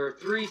 They're a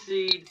 3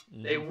 seed.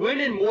 They win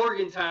in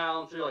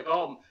Morgantown. So you're like,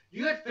 oh,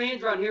 you got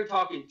fans around here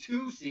talking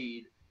 2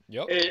 seed.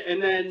 Yep.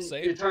 And then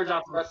it turns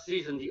out the rest of the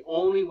season, the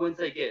only wins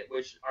they get,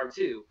 which are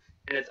 2,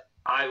 and it's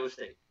Iowa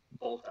State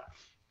both times.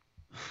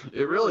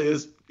 It really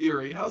is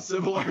eerie how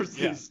similar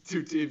these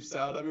two teams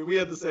sound. I mean, we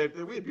had the same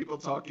thing. We had people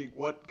talking,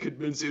 what could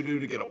Mizzou do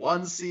to get a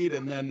 1 seed?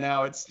 And then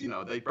now it's,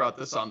 they brought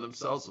this on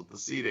themselves with the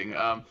seeding.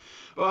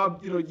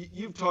 Bob,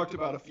 you've talked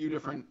about a few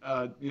different,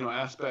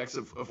 aspects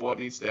of what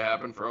needs to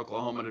happen for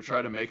Oklahoma to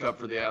try to make up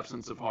for the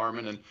absence of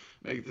Harmon and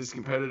make this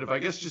competitive. I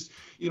guess just,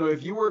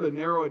 if you were to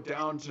narrow it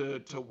down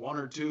to 1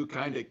 or 2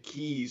 kind of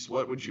keys,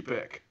 what would you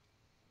pick?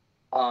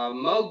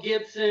 Mo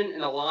Gibson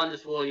and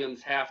Alondes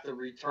Williams have to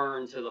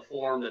return to the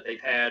form that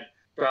they've had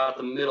throughout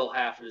the middle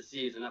half of the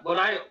season. What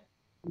I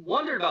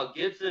wondered about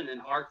Gibson and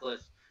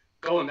Harkless,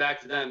 going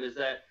back to them, is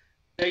that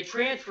they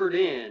transferred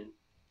in,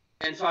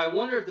 and so I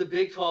wonder if the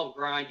Big 12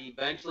 grind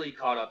eventually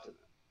caught up to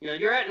them.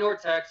 You're at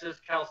North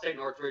Texas, Cal State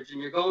Northridge,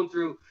 and you're going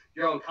through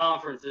your own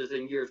conferences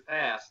in years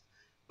past.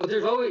 But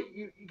there's always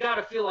you got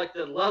to feel like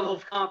the level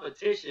of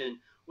competition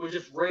was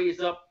just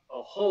raised up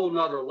a whole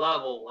nother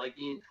level, like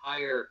the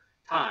entire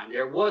time.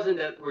 There wasn't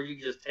that where you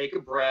could just take a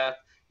breath.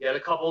 You had a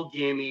couple of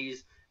gimmies,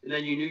 and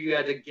then you knew you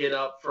had to get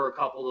up for a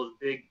couple of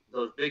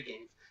those big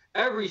games.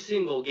 Every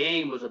single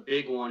game was a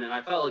big one, and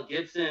I felt like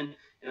Gibson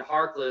and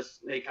Harkless,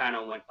 they kind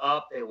of went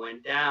up, they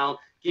went down.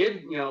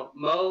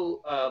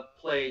 Mo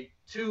played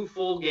 2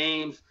 full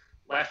games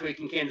last week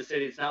in Kansas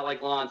City. It's not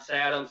like Lon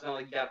sat him. It's not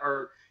like he got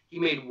hurt. He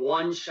made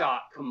 1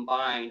 shot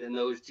combined in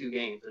those 2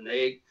 games, and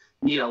they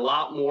need a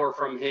lot more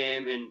from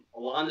him. And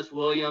Alondes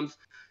Williams,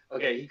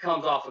 okay, he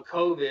comes off of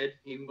COVID.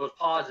 He was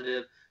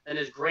positive. And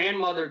his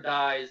grandmother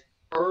dies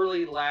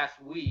early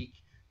last week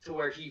to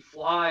where he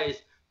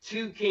flies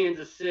to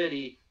Kansas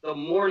City the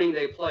morning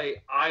they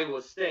play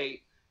Iowa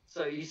State.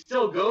 So he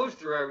still goes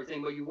through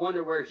everything, but you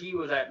wonder where he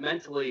was at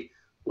mentally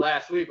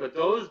last week. But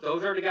those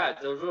are the guys.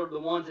 Those are the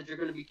ones that you're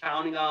going to be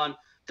counting on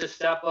to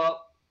step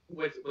up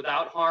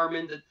without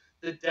Harmon.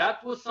 The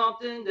depth was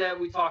something that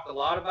we talked a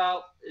lot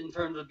about in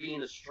terms of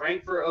being a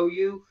strength for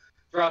OU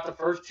throughout the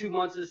first 2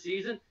 months of the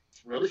season.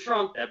 It's really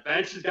shrunk. That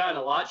bench has gotten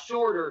a lot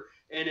shorter,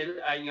 and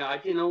I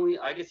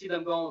can see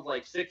them going with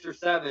like 6 or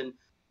 7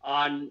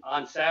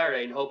 on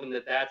Saturday, and hoping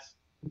that's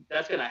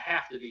going to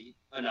have to be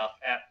enough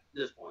at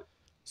this point.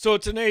 So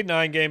it's an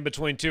 8-9 game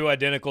between 2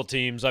 identical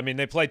teams. I mean,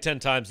 they play 10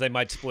 times. They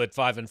might split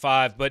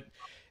 5-5. But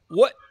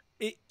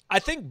I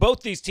think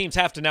both these teams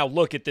have to now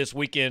look at this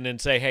weekend and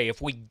say, hey,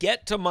 if we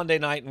get to Monday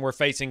night and we're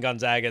facing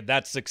Gonzaga,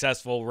 that's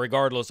successful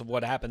regardless of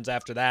what happens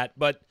after that.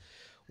 But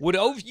would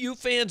OU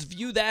fans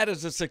view that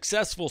as a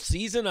successful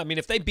season? I mean,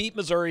 if they beat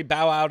Missouri,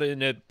 bow out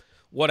in a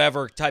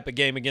whatever type of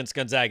game against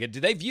Gonzaga, do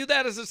they view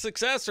that as a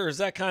success, or is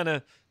that kind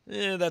of,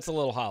 that's a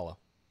little hollow?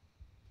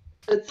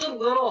 It's a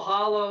little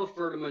hollow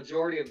for the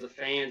majority of the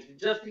fans,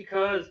 just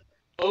because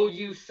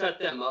OU set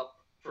them up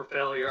for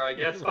failure, I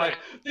guess, by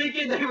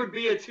thinking they would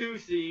be a 2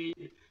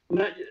 seed.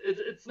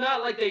 It's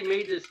not like they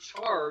made this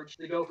charge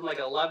to go from like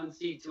an 11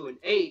 seed to an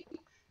 8,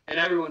 and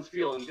everyone's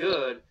feeling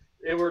good.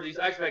 There were these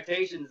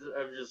expectations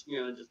of just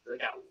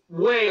got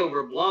way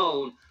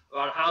overblown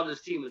about how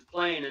this team is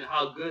playing and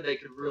how good they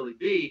could really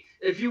be.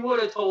 If you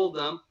would have told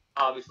them,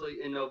 obviously,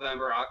 in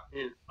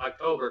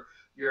October,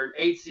 you're an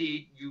 8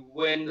 seed, you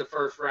win the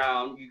first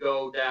round, you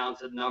go down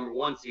to the number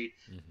 1 seed,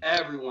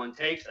 everyone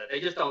takes that.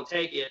 They just don't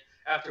take it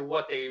after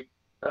what they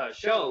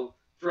showed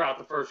throughout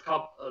the first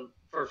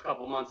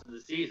couple months of the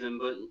season.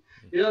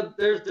 But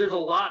there's a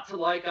lot to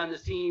like on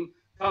this team.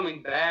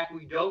 coming back.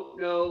 We don't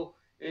know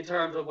in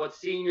terms of what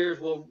seniors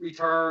will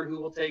return,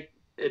 who will take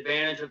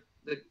advantage of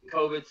the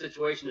COVID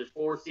situation. There's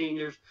 4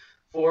 seniors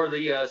for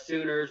the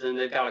Sooners, and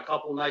they've got a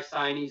couple nice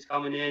signees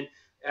coming in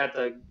at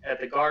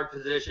the guard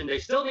position. They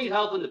still need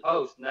help in the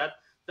post, and that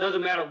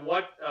doesn't matter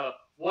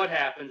what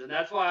happens. And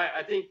that's why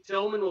I think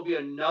Tillman will be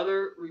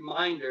another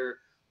reminder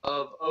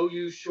of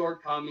OU's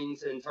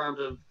shortcomings in terms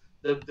of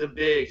the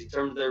bigs, in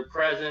terms of their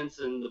presence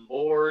and the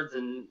boards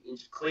and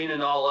just cleaning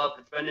it all up.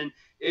 It's been an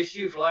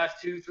issue for the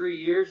last 2-3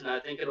 years, and I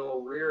think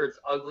it'll rear its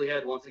ugly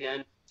head once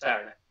again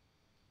Saturday.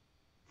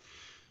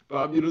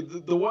 Bob,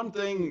 the one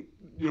thing,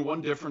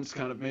 one difference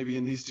kind of maybe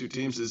in these two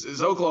teams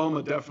is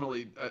Oklahoma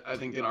definitely, I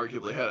think,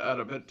 inarguably had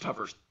a bit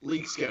tougher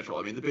league schedule.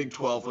 I mean, the Big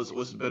 12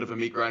 was a bit of a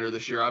meat grinder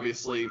this year.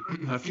 Obviously,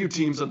 a few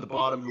teams at the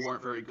bottom who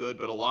weren't very good,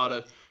 but a lot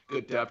of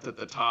good depth at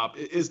the top.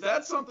 Is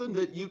that something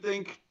that you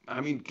think,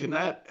 I mean, can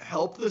that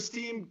help this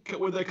team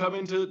when they come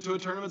into a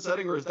tournament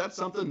setting, or is that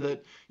something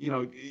that,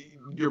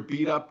 you're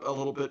beat up a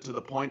little bit to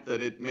the point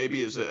that it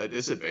maybe is a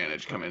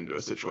disadvantage coming into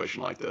a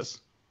situation like this?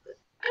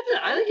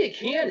 I think it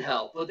can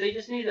help, but they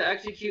just need to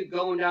execute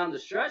going down the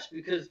stretch,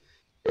 because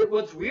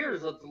what's weird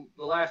is that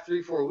the last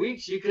 3-4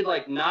 weeks, you could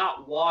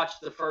not watch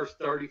the first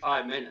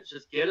 35 minutes.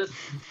 Just get us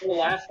the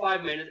last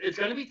 5 minutes. It's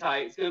going to be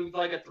tight. It's going to be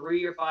like a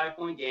 3 or 5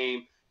 point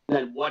game. And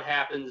then what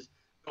happens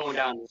going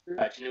down the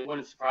stretch? And it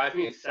wouldn't surprise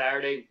me if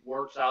Saturday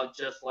works out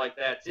just like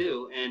that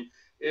too. And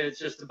it's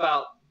just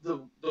about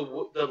the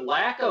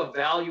lack of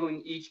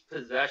valuing each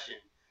possession,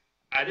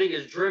 I think,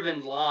 has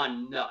driven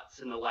Lon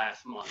nuts in the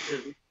last month.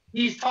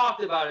 He's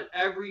talked about it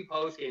every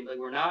post game.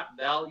 We're not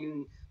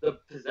valuing the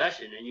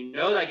possession, and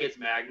that gets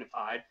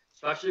magnified,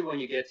 especially when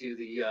you get to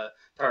the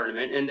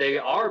tournament. And they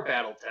are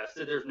battle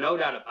tested. There's no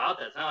doubt about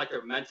that. It's not like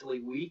they're mentally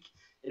weak,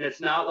 and it's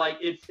not like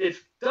it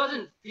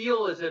doesn't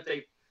feel as if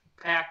they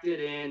packed it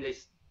in. They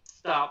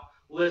stopped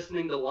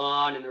listening to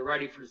Lon, and they're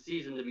ready for the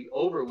season to be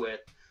over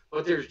with.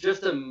 But there's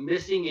just a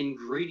missing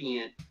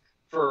ingredient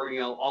for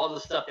all the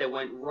stuff that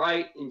went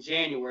right in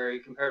January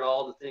compared to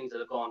all the things that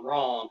have gone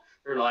wrong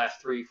during the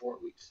last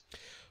 3-4 weeks.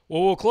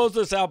 Well, we'll close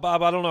this out,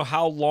 Bob. I don't know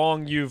how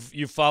long you've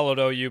followed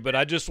OU, but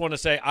I just want to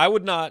say I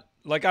would not,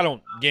 I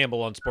don't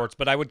gamble on sports,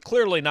 but I would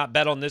clearly not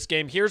bet on this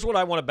game. Here's what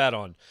I want to bet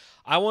on.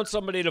 I want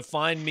somebody to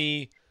find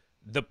me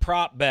the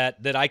prop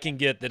bet that I can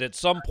get that at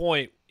some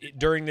point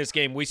during this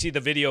game we see the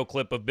video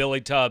clip of Billy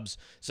Tubbs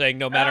saying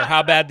no matter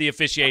how bad the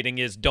officiating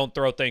is, don't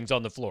throw things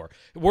on the floor.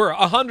 We're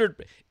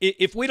 100.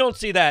 If we don't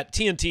see that,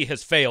 TNT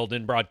has failed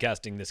in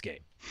broadcasting this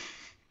game.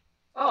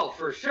 Oh,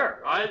 for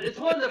sure. It's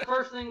one of the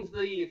first things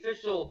the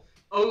official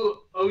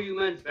OU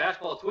men's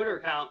basketball Twitter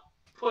account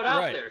put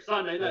out there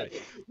Sunday night.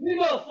 Right. We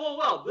know full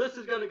well this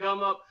is going to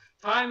come up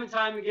time and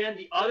time again.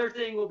 The other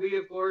thing will be,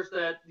 of course,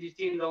 that these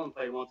teams only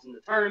play once in the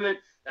tournament.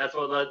 That's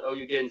what let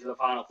OU get into the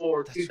Final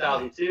Four,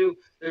 2002. Right.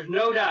 There's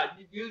no doubt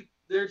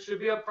there should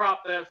be a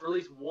prop bet for at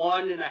least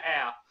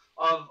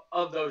 1.5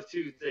 of those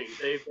two things.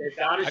 They've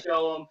got to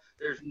show them.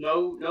 There's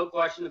no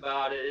question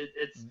about it.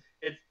 It's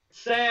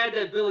sad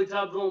that Billy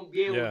Tubbs won't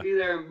be able to be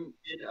there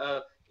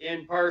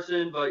in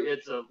person, but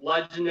it's a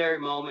legendary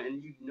moment,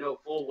 and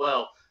full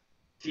well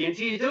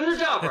TNT is doing their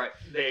job right.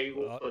 They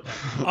will put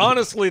that.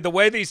 Honestly, the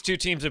way these two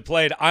teams have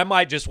played, I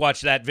might just watch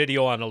that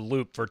video on a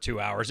loop for 2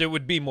 hours. It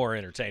would be more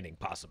entertaining,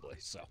 possibly.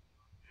 So,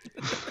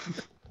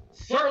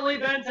 certainly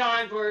been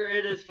times where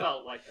it has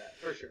felt like that,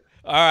 for sure.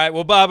 All right.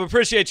 Well, Bob,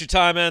 appreciate your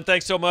time, man.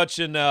 Thanks so much,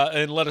 and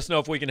let us know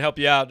if we can help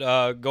you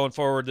out going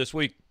forward this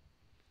week.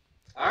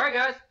 All right,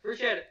 guys.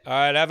 Appreciate it. All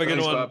right. Have a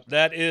good one. Bob.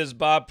 That is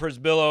Bob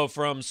Przybylo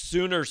from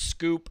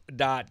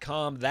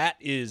Soonerscoop.com. That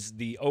is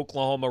the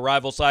Oklahoma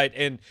rival site.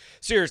 And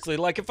seriously,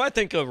 if I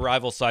think a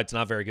rival site's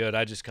not very good,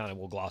 I just kind of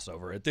will gloss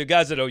over it. The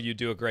guys at OU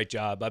do a great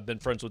job. I've been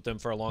friends with them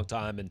for a long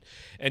time,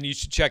 and you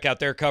should check out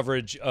their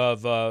coverage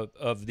of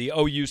the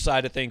OU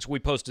side of things. We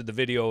posted the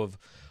video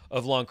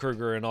of Lon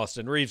Kruger and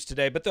Austin Reeves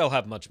today, but they'll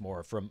have much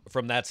more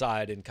from that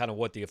side and kind of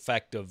what the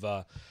effect of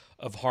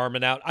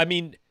Harmon out. I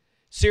mean,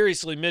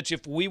 seriously, Mitch,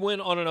 if we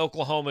went on an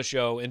Oklahoma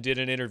show and did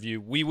an interview,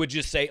 we would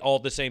just say all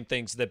the same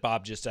things that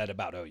Bob just said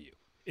about OU.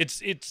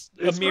 It's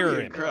a mirror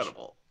image.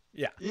 Incredible.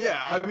 Yeah.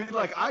 Yeah, I mean,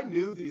 I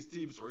knew these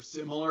teams were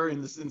similar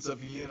in the sense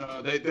of,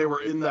 they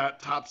were in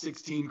that top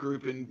 16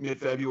 group in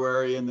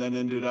mid-February and then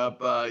ended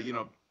up,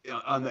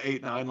 on the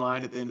 8-9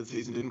 line at the end of the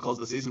season. Didn't close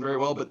the season very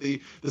well, but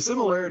the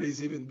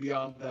similarities even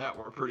beyond that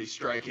were pretty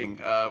striking,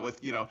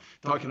 with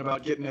talking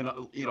about getting in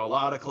a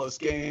lot of close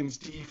games,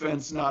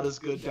 defense not as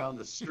good down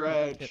the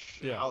stretch,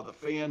 how the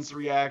fans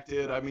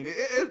reacted. I mean,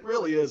 it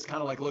really is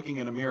kind of like looking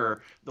in a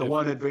mirror. The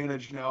one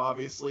advantage now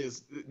obviously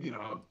is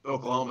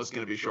Oklahoma's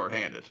going to be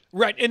shorthanded.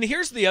 Right, and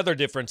here's the other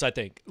difference, I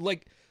think.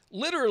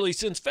 Literally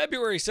since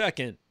February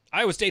 2nd,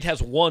 Iowa State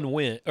has one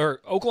win,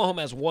 or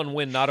Oklahoma has one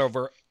win, not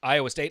over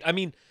Iowa State. I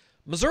mean,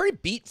 Missouri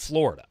beat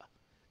Florida.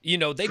 They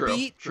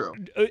beat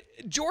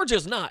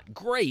Georgia's not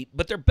great,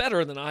 but they're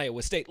better than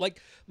Iowa State.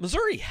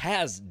 Missouri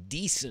has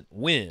decent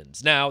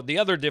wins. Now, the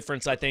other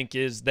difference, I think,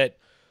 is that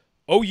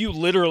OU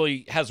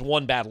literally has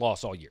one bad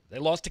loss all year. They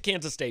lost to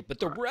Kansas State, but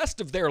the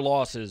rest of their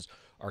losses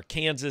are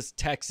Kansas,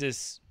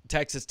 Texas,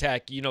 Texas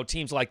Tech,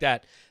 teams like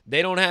that.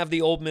 They don't have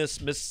the Ole Miss,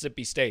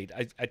 Mississippi State.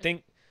 I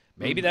think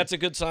maybe that's a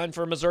good sign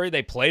for Missouri.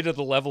 They play to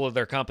the level of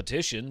their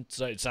competition.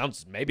 So it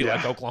sounds maybe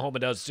like Oklahoma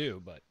does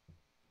too, but.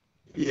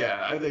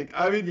 Yeah,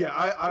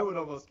 I would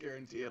almost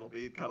guarantee it'll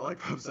be kind of like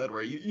Bob said,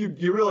 where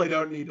you really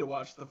don't need to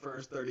watch the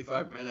first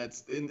 35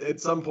 minutes. At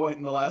some point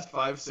in the last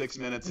 5-6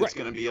 minutes, it's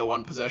going to be a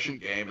one-possession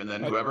game, and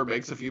then whoever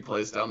makes a few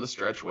plays down the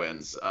stretch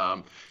wins.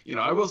 I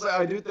will say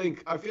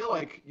I feel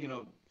like,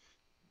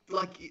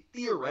 like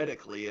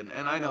theoretically, and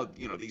I know,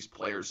 these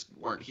players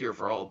weren't here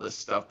for all of this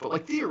stuff, but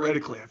like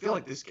theoretically, I feel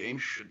like this game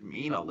should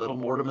mean a little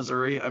more to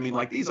Missouri. I mean,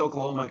 like these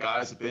Oklahoma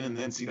guys have been in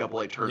the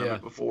NCAA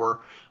tournament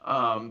before.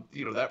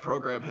 That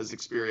program has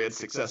experienced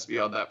success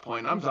beyond that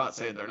point. I'm not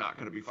saying they're not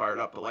going to be fired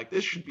up, but like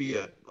this should be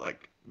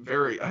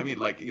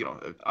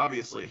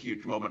obviously a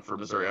huge moment for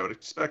Missouri. I would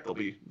expect they'll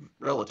be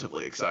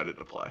relatively excited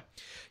to play.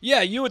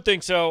 Yeah, you would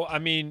think so. I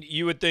mean,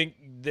 you would think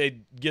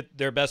they'd get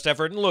their best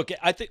effort. And look,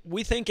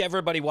 we think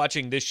everybody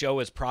watching this show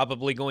is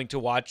probably going to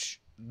watch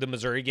the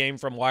Missouri game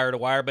from wire to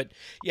wire. But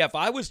yeah, if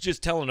I was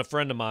just telling a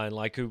friend of mine,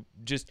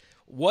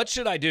 what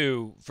should I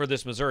do for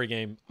this Missouri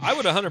game? I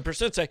would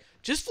 100% say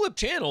just flip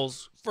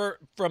channels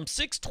from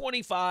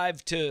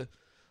 6:25 to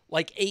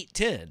like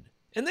 8:10,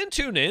 and then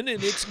tune in,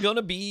 and it's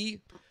gonna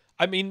be.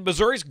 I mean,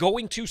 Missouri's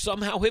going to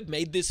somehow have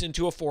made this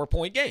into a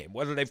 4-point game.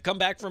 Whether they've come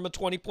back from a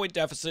 20-point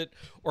deficit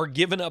or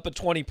given up a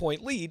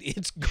 20-point lead,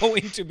 it's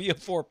going to be a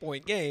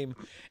 4-point game.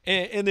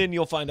 And then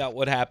you'll find out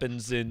what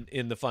happens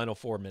in the final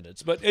 4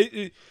 minutes. But,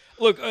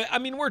 look, I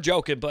mean, we're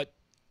joking, but,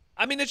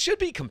 I mean, it should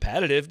be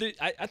competitive.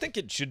 I think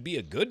it should be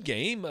a good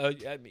game.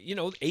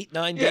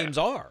 8-9 games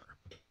are.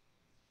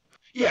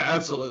 Yeah,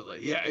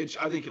 absolutely. Yeah, I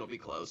think it'll be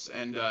close.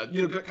 And,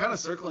 kind of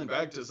circling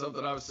back to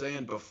something I was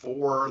saying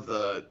before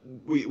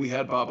we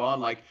had Bob on,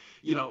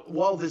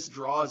 while this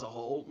draw as a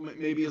whole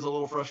maybe is a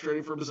little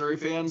frustrating for Missouri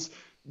fans,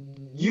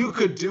 you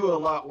could do a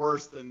lot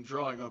worse than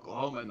drawing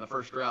Oklahoma in the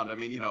first round. I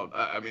mean,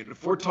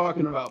 if we're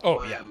talking about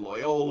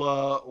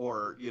Loyola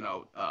or,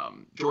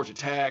 Georgia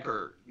Tech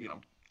or,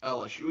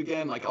 LSU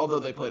again, although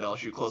they played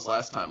LSU close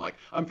last time,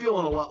 I'm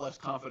feeling a lot less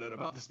confident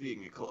about this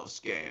being a close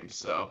game.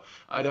 So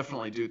I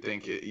definitely do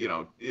think,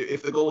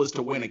 if the goal is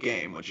to win a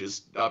game, which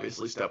is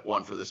obviously step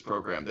one for this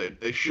program, I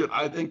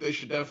think they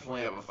should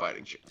definitely have a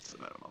fighting chance at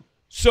minimum.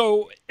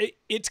 So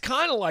it's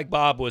kind of like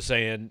Bob was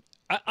saying.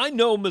 I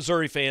know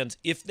Missouri fans,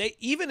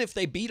 even if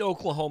they beat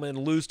Oklahoma and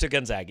lose to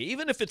Gonzaga,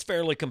 even if it's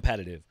fairly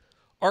competitive,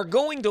 are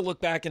going to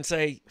look back and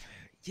say,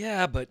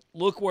 yeah, but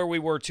look where we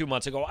were 2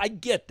 months ago. I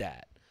get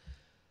that.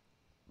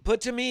 But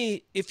to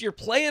me, if you're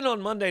playing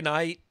on Monday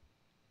night,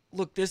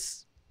 look,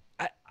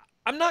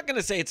 I'm not going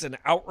to say it's an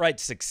outright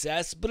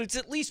success, but it's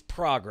at least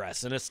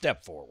progress and a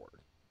step forward.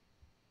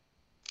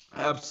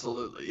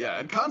 Absolutely, yeah.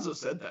 And Konzo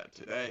said that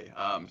today.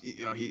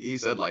 He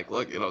said,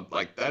 look,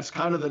 that's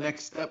kind of the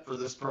next step for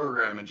this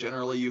program. And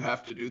generally, you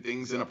have to do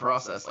things in a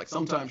process.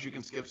 Sometimes you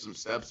can skip some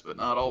steps, but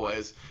not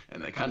always.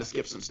 And they kind of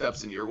skipped some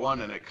steps in year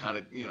one, and it kind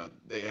of,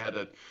 they had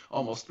to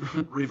almost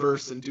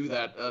reverse and do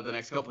that the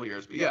next couple of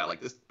years. But yeah,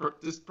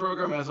 this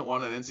program hasn't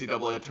won an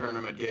NCAA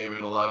tournament game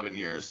in 11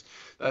 years.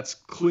 That's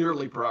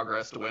clearly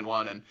progress to win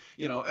one. And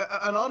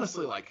and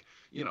honestly,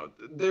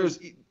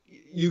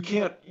 you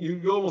can't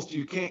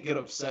get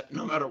upset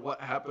no matter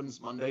what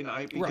happens Monday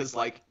night because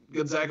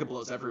Gonzaga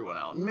blows everyone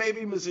out.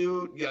 Maybe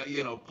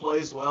Mizzou,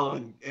 plays well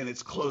and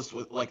it's close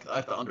with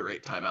at the under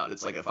 8 timeout.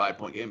 It's like a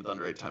 5-point game with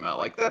under 8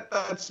 timeout.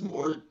 That's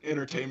more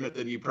entertainment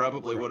than you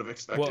probably would have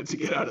expected to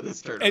get out of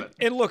this tournament.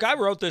 And look, I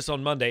wrote this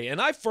on Monday,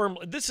 and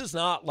this is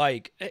not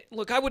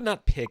I would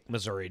not pick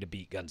Missouri to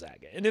beat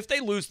Gonzaga. And if they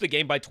lose the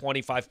game by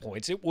 25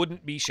 points, it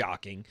wouldn't be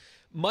shocking.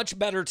 Much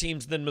better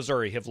teams than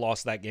Missouri have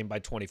lost that game by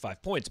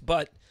 25 points.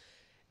 But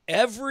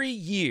every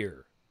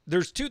year,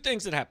 there's two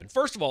things that happen.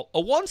 First of all, a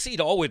 1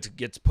 seed always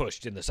gets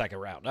pushed in the second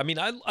round. I mean,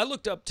 I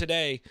looked up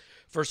today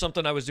for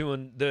something I was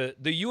doing. The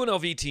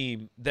UNLV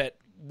team that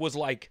was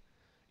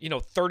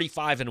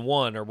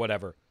 35-1 or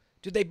whatever.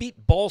 Dude, they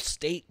beat Ball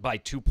State by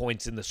 2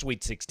 points in the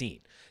Sweet 16.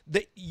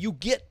 You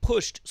get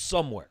pushed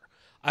somewhere.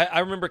 I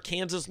remember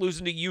Kansas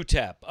losing to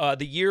UTEP.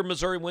 The year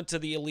Missouri went to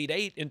the Elite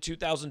Eight in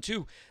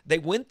 2002, they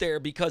went there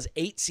because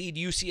 8-seed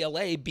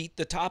UCLA beat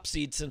the top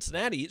seed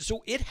Cincinnati.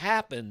 So it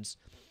happens.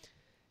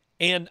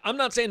 And I'm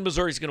not saying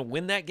Missouri's going to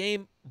win that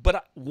game,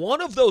 but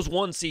one of those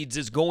 1 seeds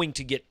is going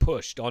to get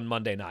pushed on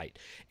Monday night.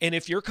 And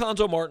if you're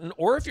Konzo Martin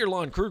or if you're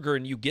Lon Kruger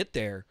and you get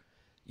there,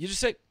 you just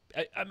say,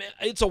 I mean,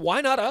 it's a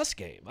why not us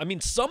game. I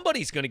mean,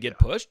 somebody's going to get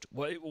pushed.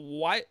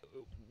 Why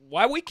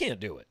we can't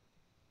do it?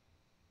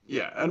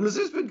 Yeah, and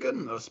Mizzou's been good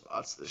in those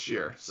spots this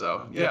year.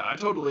 So, yeah, I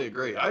totally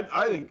agree. I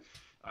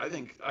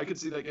think I could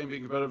see that game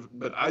being competitive,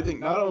 but I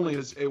think not only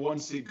is a 1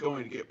 seed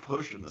going to get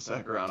pushed in the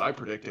second round, I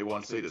predict a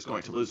 1 seed is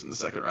going to lose in the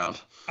second round.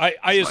 I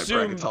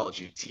assume my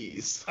bracketology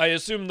tease. I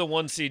assume the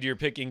 1 seed you're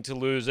picking to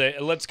lose.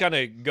 Let's kind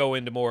of go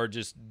into more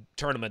just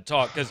tournament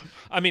talk because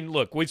I mean,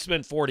 look, we've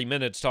spent 40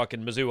 minutes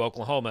talking Mizzou,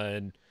 Oklahoma,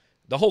 and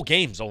the whole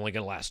game's only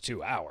going to last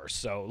 2 hours.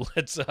 So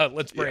let's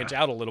branch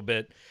out a little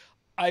bit.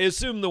 I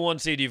assume the 1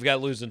 seed you've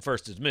got losing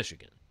first is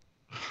Michigan.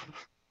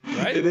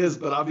 right? It is,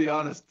 but I'll be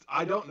honest,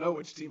 I don't know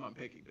which team I'm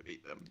picking to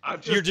beat them.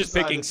 You're just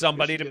picking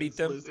somebody to beat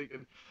them?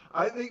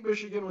 I think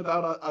Michigan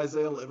without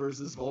Isaiah Livers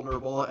is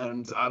vulnerable,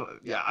 and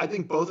I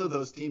think both of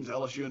those teams,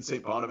 LSU and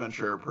St.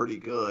 Bonaventure, are pretty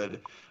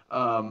good.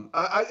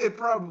 It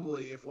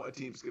probably, if one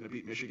team's going to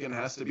beat Michigan,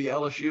 has to be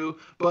LSU,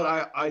 but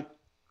I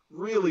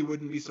really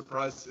wouldn't be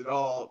surprised at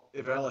all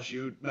if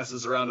LSU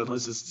messes around and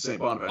loses to St.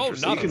 Bonaventure.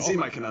 So you can see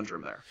my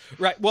conundrum there.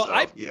 Right. Well, so,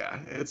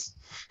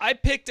 I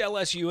picked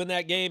LSU in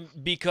that game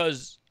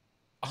because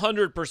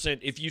 100%,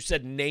 if you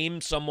said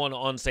name someone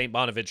on St.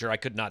 Bonaventure, I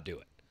could not do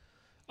it.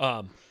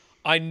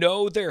 I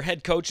know their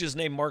head coach is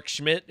named Mark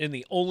Schmidt, and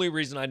the only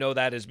reason I know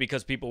that is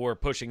because people were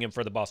pushing him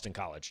for the Boston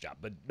College job.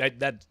 But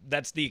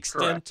that's the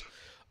extent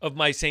of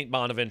my St.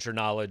 Bonaventure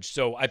knowledge.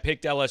 So I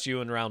picked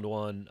LSU in round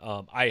one.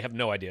 I have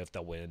no idea if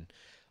they'll win.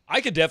 I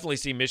could definitely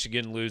see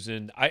Michigan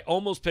losing. I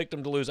almost picked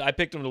them to lose. I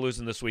picked them to lose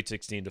in the Sweet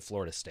 16 to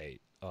Florida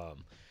State.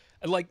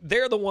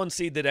 They're the one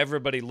seed that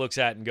everybody looks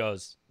at and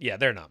goes, yeah,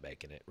 they're not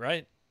making it,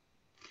 right?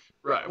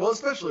 Right. Well,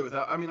 especially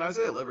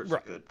Isaiah Livers is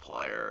a good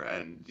player,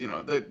 and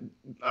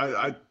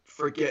I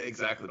forget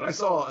exactly, but I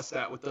saw a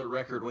stat with the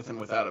record with and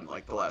without him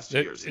like the last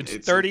 2 years. It's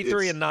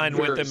 33-9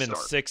 with him and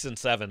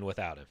 6-7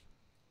 without him.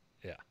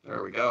 Yeah.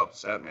 There we go.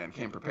 Sad man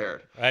came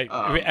prepared.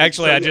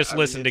 I just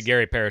listened to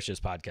Gary Parrish's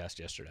podcast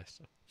yesterday.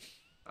 So.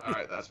 All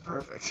right, that's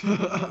perfect.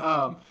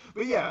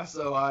 But yeah,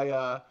 so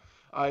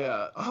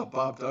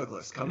Bob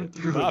Douglas coming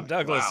through. Bob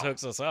Douglas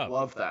hooks us up.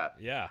 Love that.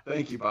 Yeah.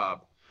 Thank you,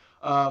 Bob.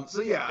 You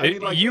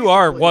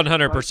are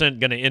 100%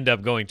 going to end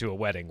up going to a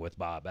wedding with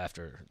Bob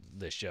after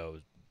this show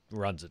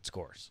runs its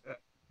course.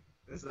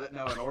 Is that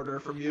now an order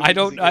from you? I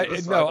don't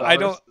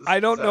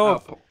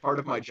know. Part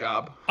of my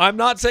job. I'm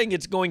not saying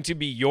it's going to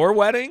be your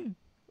wedding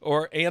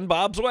and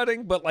Bob's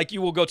wedding, but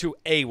you will go to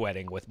a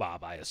wedding with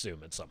Bob, I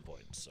assume, at some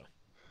point. So.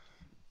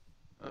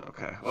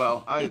 Okay.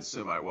 Well, I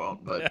assume I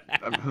won't, but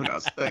who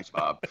knows? Thanks,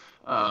 Bob.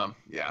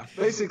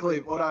 Basically,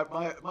 what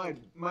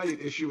my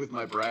issue with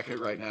my bracket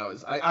right now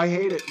is I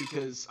hate it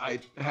because I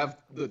have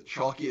the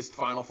chalkiest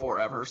Final Four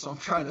ever, so I'm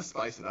trying to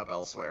spice it up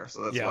elsewhere.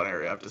 So that's one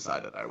area I've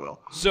decided I will.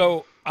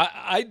 So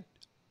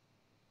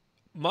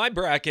my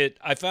bracket,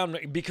 I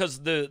found,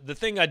 because the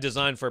thing I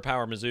designed for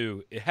Power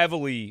Mizzou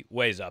heavily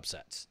weighs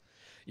upsets.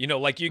 You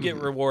get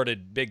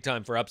rewarded big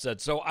time for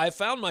upsets. So I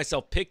found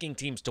myself picking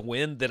teams to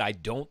win that I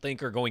don't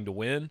think are going to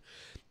win.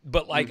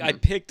 But, I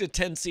picked a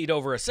 10 seed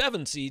over a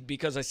 7 seed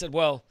because I said,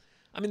 well,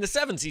 the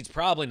 7 seed's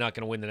probably not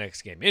going to win the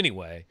next game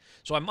anyway.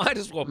 So I might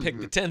as well pick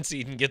the 10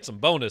 seed and get some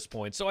bonus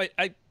points. So I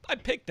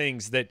picked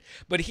things that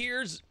 – but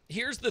here's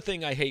the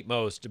thing I hate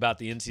most about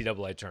the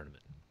NCAA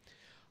tournament.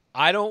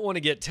 I don't want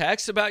to get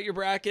texts about your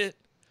bracket.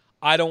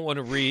 I don't want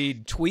to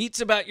read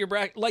tweets about your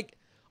bracket.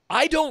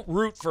 I don't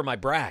root for my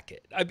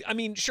bracket.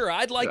 Sure,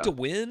 I'd like to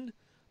win,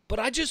 but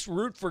I just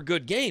root for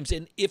good games.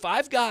 And if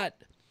I've got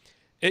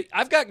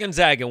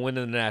Gonzaga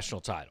winning the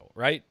national title,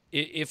 right?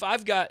 If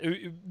I've got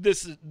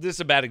this is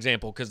a bad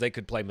example because they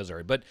could play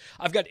Missouri, but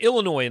I've got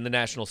Illinois in the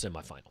national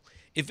semifinal.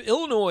 If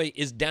Illinois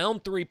is down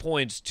 3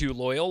 points to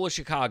Loyola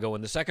Chicago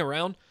in the second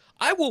round,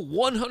 I will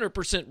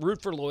 100%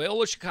 root for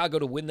Loyola Chicago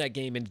to win that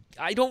game, and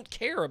I don't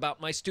care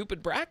about my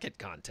stupid bracket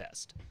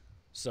contest.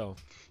 So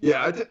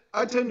yeah,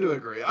 I tend to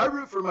agree. I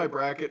root for my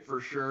bracket for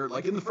sure.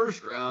 In the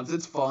first rounds,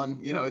 it's fun.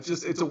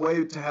 It's a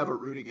way to have a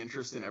rooting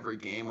interest in every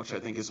game, which I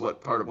think is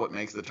part of what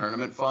makes the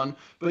tournament fun.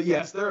 But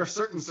yes, there are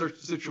certain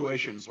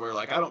situations where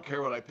I don't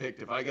care what I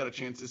picked. If I got a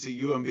chance to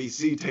see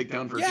UMBC take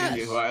down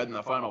Virginia, who I had in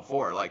the Final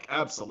Four,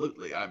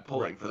 absolutely, I'm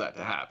pulling for that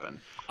to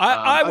happen.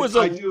 I was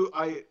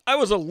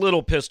a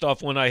little pissed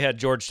off when I had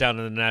Georgetown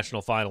in the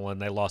national final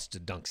and they lost to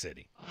Dunk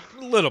City.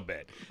 A little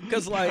bit,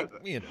 because that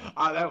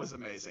was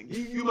amazing.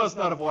 You must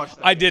not have watched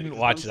that. I didn't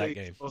watch that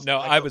game.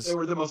 No, They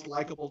were the most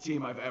likable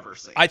team I've ever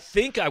seen. I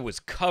think I was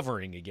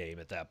covering a game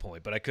at that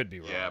point, but I could be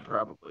wrong. Yeah,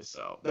 probably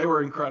so. They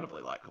were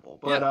incredibly likable.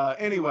 But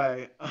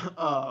anyway,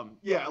 my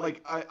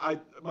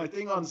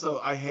thing on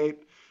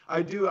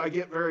I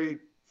get very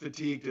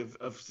fatigued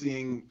of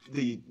seeing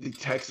the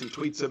texts and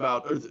tweets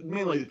about, or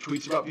mainly the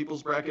tweets about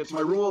people's brackets.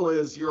 My rule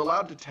is you're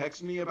allowed to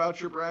text me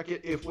about your bracket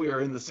if we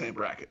are in the same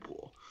bracket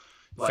pool.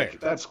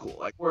 That's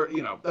cool. We're,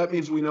 that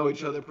means we know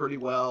each other pretty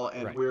well,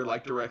 and we're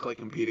directly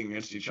competing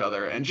against each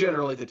other. And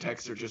generally the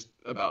texts are just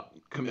about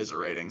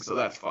commiserating, so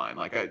that's fine.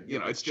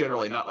 It's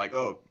generally not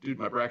oh, dude,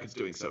 my bracket's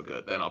doing so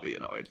good, then I'll be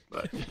annoyed.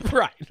 But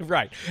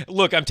right.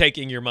 Look, I'm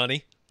taking your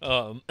money.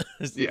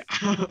 Yeah.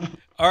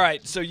 All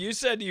right. So you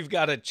said you've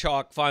got a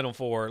chalk Final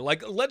Four.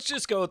 Let's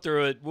just go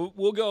through it.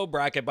 We'll go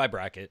bracket by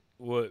bracket.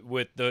 We're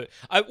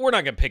not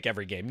going to pick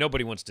every game.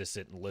 Nobody wants to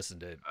sit and listen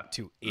to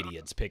two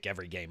idiots pick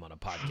every game on a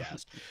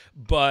podcast.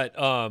 But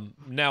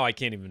now I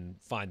can't even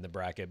find the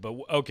bracket. But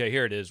okay,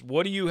 here it is.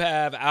 What do you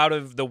have out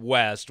of the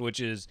West, which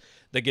is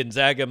the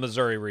Gonzaga,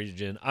 Missouri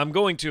region? I'm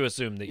going to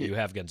assume that you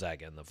have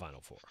Gonzaga in the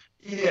Final Four.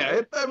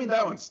 Yeah,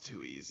 that one's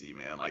too easy,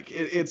 man.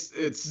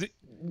 It's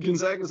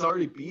Gonzaga's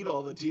already beat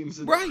all the teams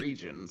in the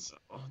region. So,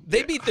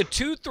 they beat the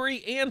 2,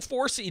 3, and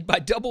 4 seed by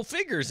double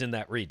figures in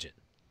that region.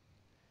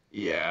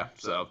 Yeah,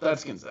 so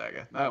that's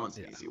Gonzaga. That one's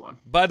an easy one.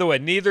 By the way,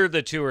 neither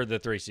the 2 or the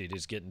 3 seed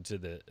is getting to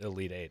the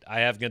Elite Eight. I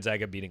have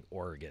Gonzaga beating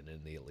Oregon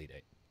in the Elite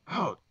Eight.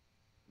 Oh,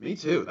 me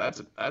too.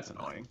 That's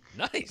annoying.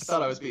 Nice. I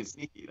thought I was being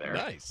sneaky there.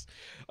 Nice.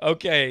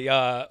 Okay.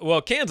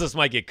 Well, Kansas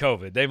might get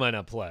COVID. They might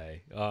not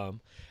play.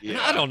 And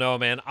I don't know,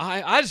 man.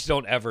 I just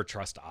don't ever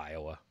trust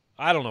Iowa.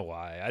 I don't know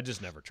why. I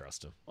just never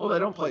trust them. Well, they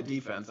don't play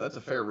defense. That's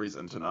a fair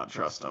reason to not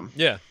trust them.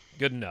 Yeah,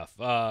 good enough.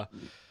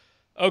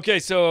 Okay,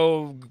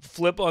 so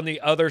flip on the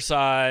other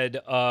side.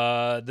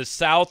 The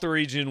South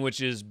region,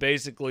 which is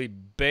basically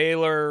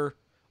Baylor,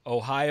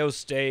 Ohio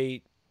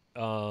State.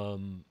 I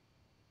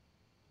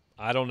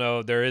don't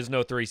know. There is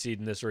no 3 seed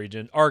in this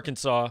region.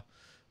 Arkansas,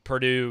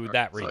 Purdue,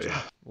 that region.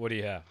 Yeah. What do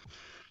you have?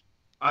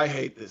 I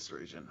hate this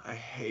region. I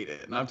hate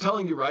it. And I'm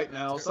telling you right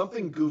now,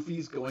 something goofy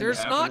is going to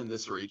happen in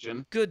this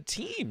region. Good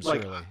teams,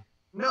 really.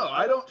 No,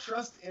 I don't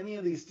trust any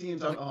of these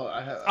teams.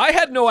 I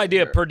had no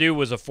idea Purdue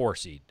was a 4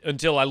 seed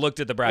until I looked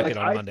at the bracket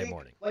on Monday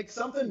morning.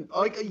 Something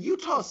like a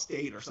Utah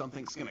State or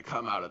something's going to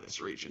come out of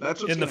this region.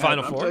 That's what's in the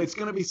Final Four. It's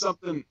going to be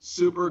something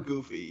super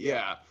goofy,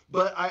 yeah.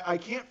 But I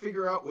can't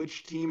figure out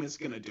which team is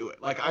going to do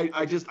it. Like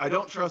I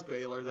don't trust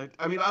Baylor.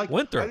 I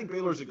think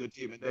Baylor's a good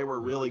team, and they were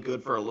really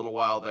good for a little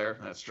while there.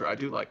 That's true. I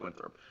do like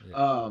Winthrop.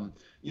 Yeah.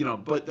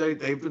 But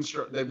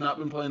they've not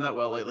been playing that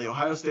well lately.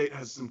 Ohio State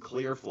has some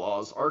clear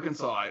flaws.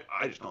 Arkansas,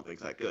 I just don't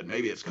think is that good.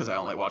 Maybe it's because I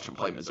only watch them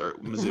play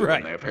Mizzou,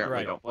 and they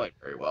apparently don't play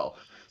very well.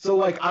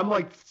 So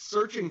I'm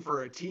searching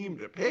for a team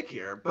to pick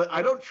here, but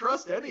I don't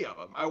trust any of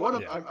them.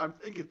 I'm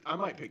thinking I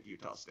might pick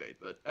Utah State,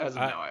 but as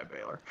of now I have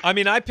Baylor. I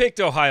mean, I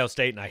picked Ohio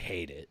State and I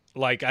hate it.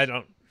 I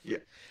don't. Yeah.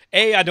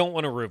 A, I don't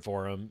want to root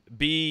for them.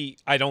 B,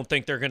 I don't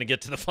think they're going to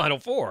get to the Final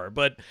Four,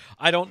 but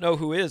I don't know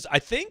who is. I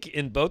think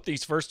in both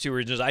these first 2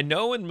 regions, I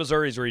know in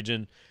Missouri's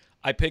region,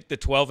 I picked the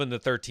 12 and the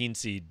 13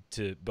 seed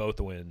to both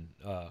win.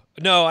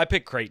 No, I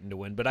picked Creighton to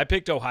win, but I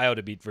picked Ohio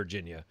to beat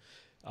Virginia.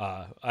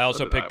 I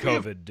also picked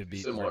COVID to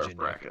beat Virginia.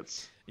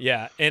 Brackets.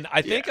 Yeah, and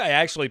I think I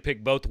actually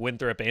picked both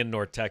Winthrop and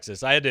North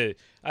Texas. I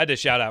had to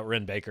shout out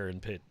Ren Baker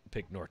and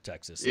pick North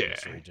Texas in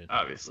this region.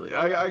 Obviously.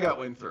 I got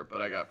Winthrop,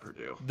 but I got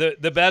Purdue.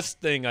 The best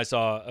thing I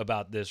saw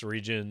about this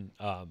region,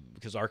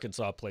 because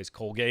Arkansas plays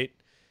Colgate,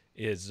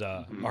 is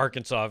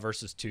Arkansas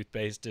versus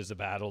toothpaste is a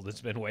battle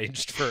that's been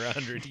waged for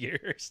 100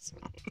 years.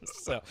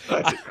 So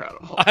that's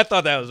incredible. I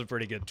thought that was a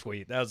pretty good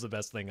tweet. That was the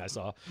best thing I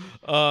saw.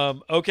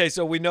 Okay,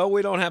 so we know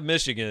we don't have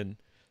Michigan.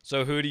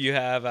 So who do you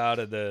have out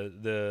of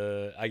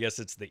the I guess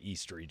it's the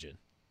East region?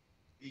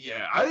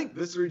 Yeah, I think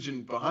this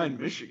region behind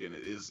Michigan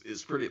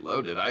is pretty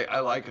loaded. I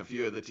like a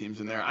few of the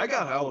teams in there. I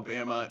got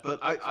Alabama, but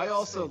I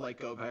also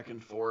go back and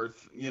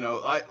forth.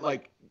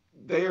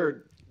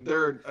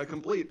 They're a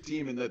complete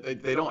team in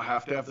that they don't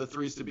have to have the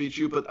 3s to beat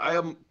you, but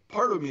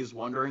part of me is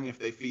wondering if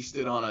they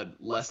feasted on a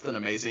less than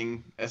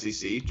amazing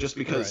SEC just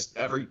because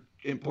every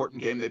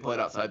important game they played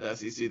outside the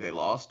SEC they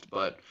lost,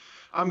 but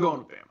I'm going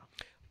with Bama.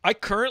 I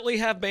currently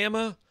have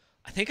Bama.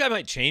 I think I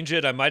might change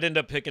it. I might end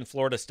up picking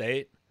Florida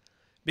State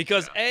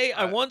because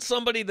I want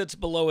somebody that's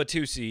below a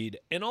 2 seed,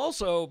 and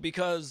also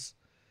because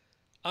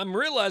I'm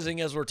realizing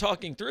as we're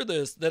talking through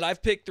this that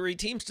I've picked 3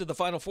 teams to the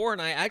Final Four,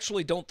 and I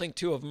actually don't think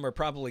 2 of them are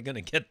probably going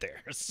to get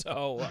there.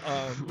 So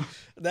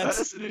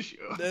that's an issue.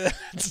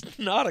 That's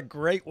not a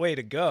great way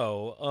to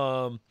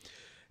go.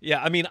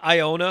 I mean,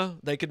 Iona,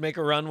 they could make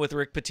a run with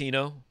Rick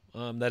Pitino.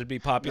 That'd be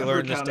popular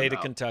in the state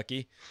of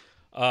Kentucky.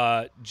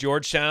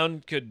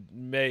 Georgetown could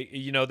make,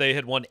 they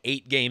had won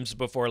 8 games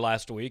before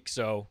last week,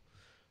 so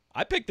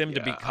I picked them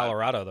to beat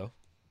Colorado, though,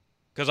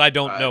 because I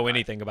don't know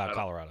anything about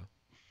Colorado.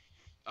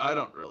 I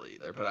don't really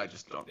either, but I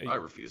just don't. I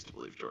refuse to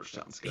believe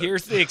Georgetown's good.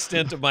 Here's the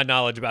extent of my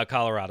knowledge about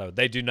Colorado.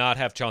 They do not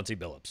have Chauncey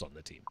Billups on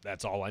the team.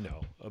 That's all I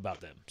know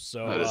about them.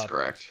 So that is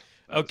correct.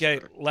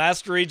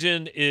 Last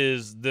region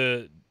is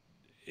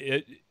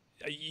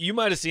you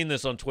might have seen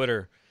this on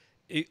Twitter.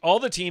 All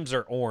the teams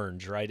are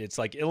orange, right? It's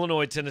like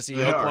Illinois,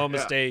 Tennessee, Oklahoma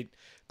State,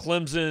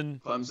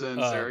 Clemson,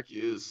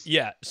 Syracuse.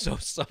 Yeah. So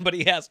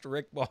somebody asked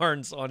Rick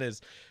Barnes on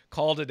his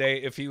call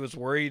today if he was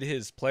worried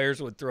his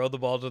players would throw the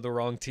ball to the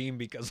wrong team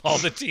because all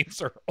the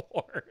teams are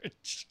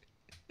orange.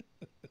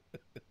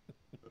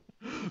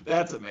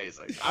 That's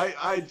amazing.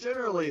 I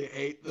generally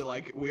hate the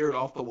weird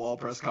off the wall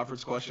press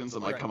conference questions.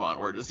 I'm like, come on,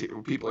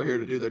 people are here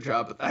to do their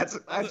job, but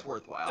that's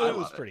worthwhile. It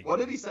was pretty good. What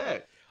did he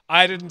say?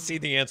 I didn't see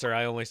the answer.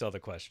 I only saw the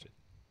question.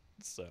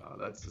 So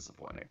that's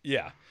disappointing.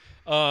 Yeah.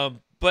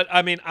 But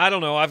I mean, I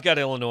don't know. I've got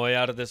Illinois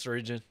out of this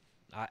region.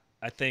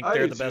 I think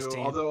they're the best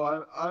team.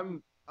 Although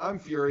I'm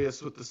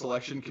furious with the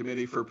selection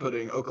committee for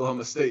putting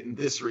Oklahoma State in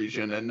this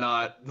region and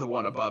not the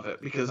one above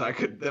it, because I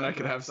could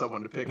have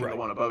someone to pick in the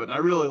one above it. And I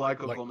really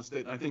like Oklahoma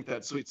State, and I think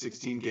that Sweet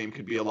 16 game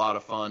could be a lot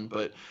of fun,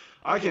 but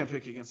I can't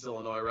pick against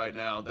Illinois right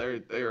now.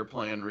 They are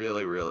playing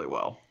really, really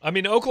well. I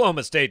mean,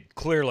 Oklahoma State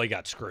clearly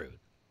got screwed.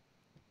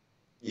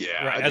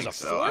 Yeah, right, I as think a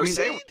so. 4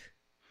 seed?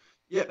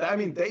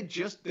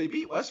 They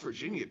beat West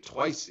Virginia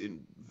twice in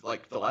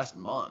the last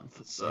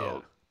month,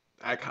 so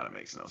that kind of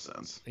makes no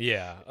sense.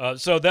 Yeah,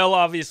 so they'll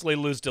obviously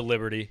lose to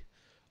Liberty.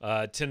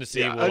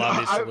 Tennessee will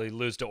obviously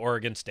lose to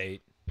Oregon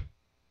State.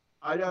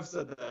 I have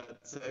said that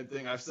same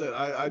thing. I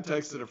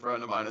texted a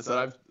friend of mine and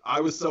said I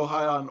was so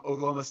high on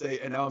Oklahoma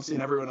State, and now I'm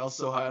seeing everyone else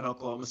so high on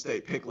Oklahoma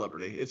State. Pick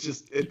Liberty.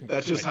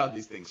 That's just how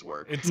these things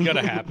work. It's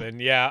gonna happen.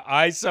 Yeah,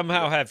 I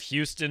somehow have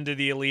Houston to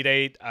the Elite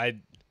Eight.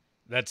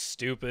 That's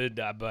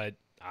stupid, but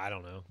I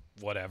don't know.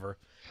 Whatever.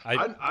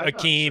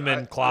 Akeem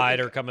and Clyde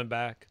are coming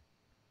back.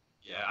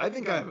 Yeah, I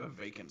think I have a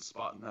vacant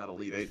spot in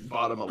that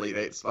bottom Elite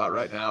Eight spot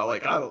right now.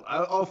 Like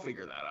I'll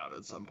figure that out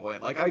at some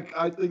point. Like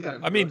I think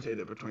I've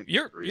rotated between.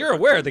 You're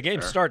aware the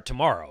games start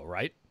tomorrow,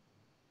 right?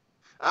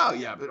 Oh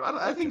yeah, but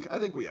I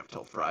think we have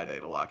till Friday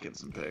to lock in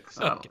some picks.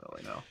 I don't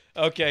really know.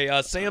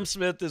 Okay, Sam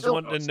Smith is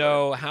wanting to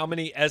know how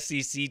many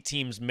SEC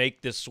teams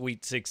make this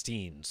Sweet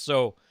 16.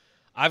 So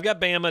I've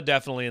got Bama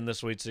definitely in the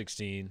Sweet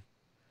 16.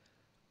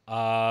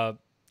 I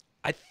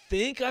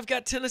think I've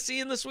got Tennessee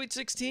in the Sweet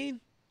 16.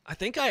 I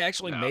think I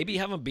actually maybe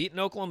haven't beaten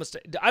Oklahoma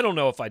State. I don't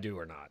know if I do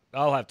or not.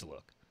 I'll have to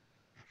look.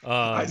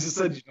 I just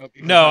said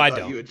no, I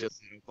don't. You had just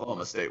said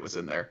Oklahoma State was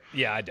in there.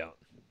 Yeah, I don't.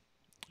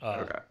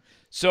 Okay.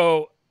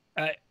 So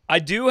I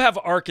do have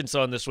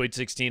Arkansas in the Sweet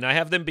 16. I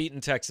have them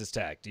beating Texas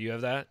Tech. Do you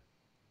have that?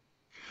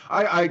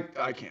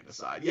 I can't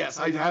decide. Yes,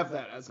 I have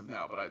that as of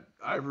now, but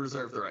I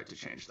reserve the right to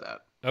change that.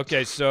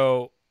 Okay,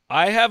 so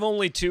I have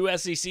only 2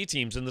 SEC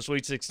teams in the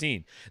Sweet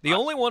 16. The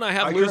only one I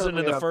have losing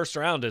in the first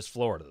round is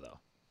Florida, though.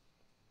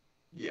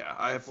 Yeah,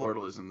 I have Florida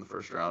losing in the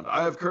first round.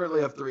 I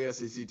currently have 3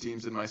 SEC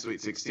teams in my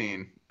Sweet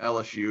 16.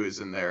 LSU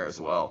is in there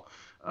as well.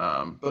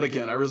 But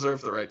again, I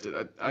reserve the right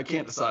to. I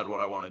can't decide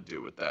what I want to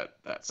do with that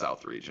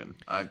South region.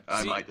 I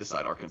might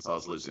decide Arkansas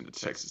is losing to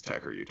Texas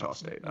Tech or Utah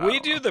State. We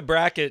do the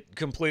bracket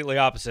completely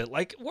opposite.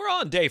 Like, we're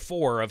on day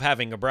 4 of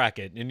having a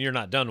bracket, and you're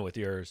not done with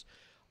yours.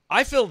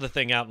 I fill the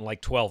thing out in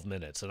like 12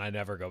 minutes, and I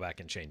never go back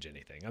and change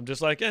anything. I'm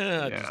just like,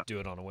 just do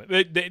it on a whim.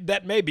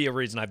 That may be a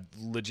reason I've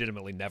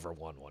legitimately never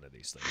won one of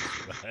these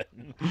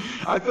things.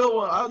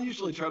 I'll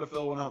usually try to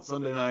fill one out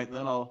Sunday night, and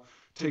then I'll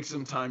take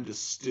some time to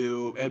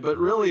stew. But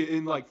really,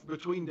 in like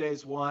between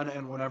days 1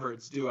 and whenever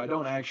it's due, I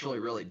don't actually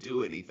really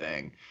do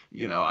anything.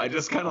 I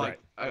just kind of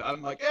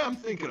I'm like, I'm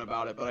thinking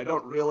about it, but I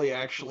don't really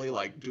actually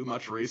like do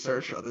much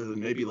research other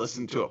than maybe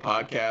listen to a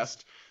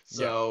podcast.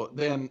 So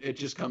then it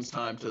just comes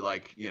time to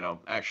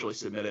actually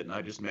submit it, and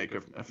I just make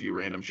a few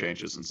random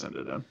changes and send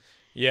it in.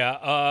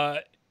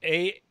 Yeah.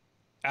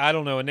 I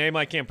don't know, a name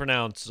I can't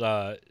pronounce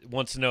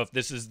wants to know if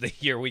this is the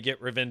year we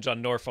get revenge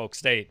on Norfolk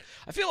State.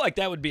 I feel like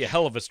that would be a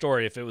hell of a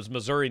story if it was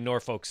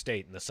Missouri-Norfolk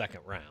State in the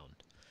second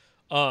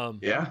round.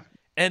 Yeah.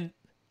 And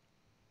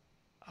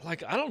I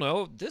don't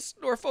know, this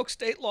Norfolk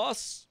State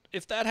loss,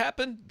 if that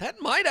happened,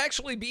 that might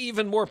actually be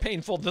even more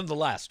painful than the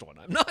last one.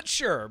 I'm not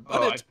sure,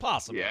 but it's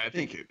possible. Yeah, I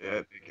think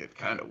it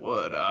kind of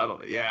would. I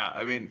don't. Yeah,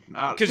 I mean,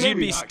 because you'd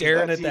be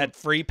staring at that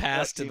free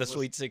pass to the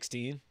Sweet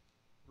 16.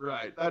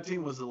 Right, that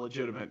team was a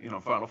legitimate,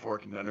 Final Four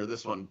contender.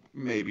 This one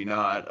maybe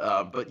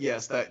not. But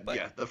yes,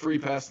 the free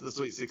pass to the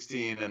Sweet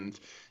 16, and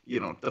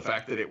the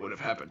fact that it would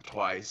have happened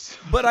twice.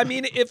 But I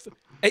mean, if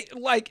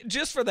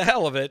just for the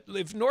hell of it,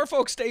 if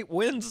Norfolk State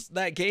wins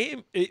that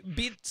game, it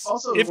beats.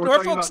 Also, if we're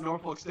talking about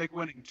Norfolk State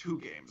winning 2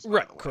 games,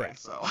 right? By the way, correct.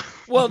 So.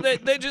 Well,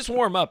 they just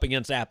warm up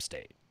against App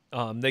State.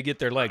 They get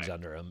their legs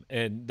under them,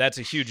 and that's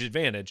a huge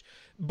advantage.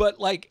 But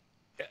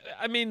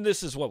I mean,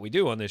 this is what we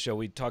do on this show.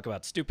 We talk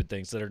about stupid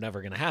things that are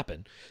never going to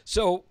happen.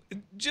 So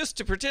just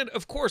to pretend,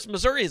 of course,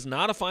 Missouri is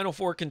not a Final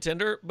Four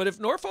contender, but if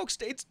Norfolk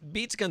State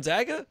beats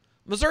Gonzaga,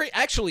 Missouri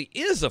actually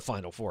is a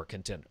Final Four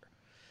contender.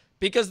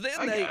 Because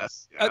then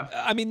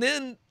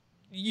then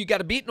you got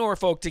to beat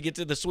Norfolk to get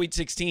to the Sweet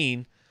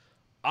 16.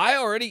 I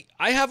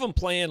have them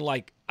playing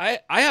I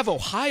have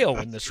Ohio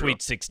in the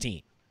Sweet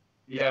 16.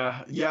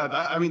 Yeah,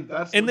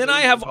 that's. And then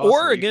I have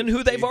Oregon,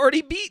 who they've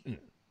already beaten.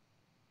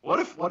 What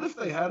if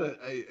they had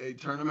a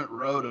tournament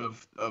road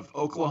of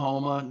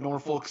Oklahoma,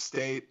 Norfolk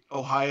State,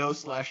 Ohio /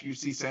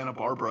 UC Santa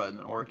Barbara, and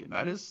then Oregon?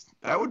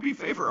 That would be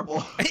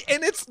favorable.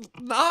 And it's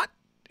not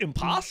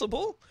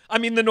impossible. I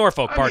mean, the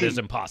Norfolk part is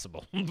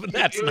impossible, but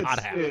that's not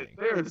happening.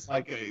 There's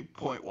like a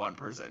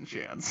 0.1%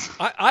 chance.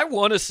 I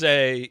want to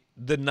say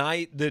the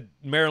night that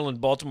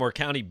Maryland-Baltimore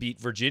County beat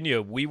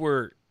Virginia, we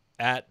were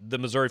at the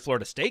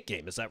Missouri-Florida State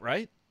game. Is that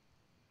right?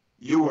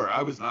 You were.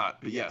 I was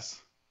not, but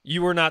yes.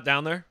 You were not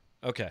down there?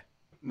 Okay.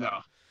 No,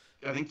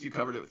 I think you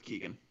covered it with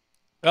Keegan.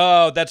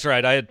 Oh, that's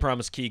right. I had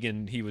promised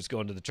Keegan he was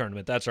going to the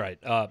tournament. That's right.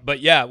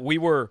 But yeah, we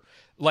were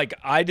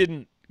I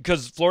didn't,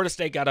 because Florida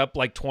State got up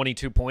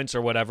 22 points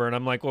or whatever, and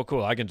I'm like, well,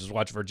 cool, I can just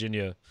watch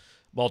Virginia,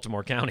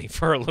 Baltimore County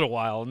for a little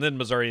while, and then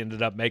Missouri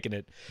ended up making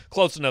it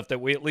close enough that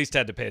we at least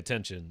had to pay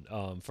attention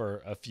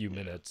for a few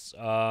minutes.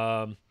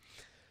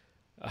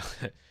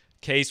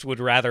 Case would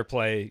rather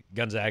play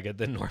Gonzaga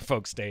than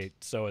Norfolk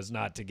State so as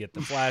not to get the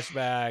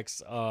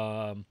flashbacks.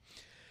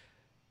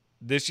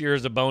 This year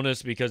is a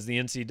bonus because the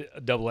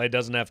NCAA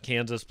doesn't have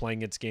Kansas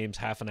playing its games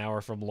half an hour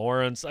from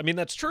Lawrence. I mean,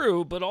 that's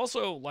true, but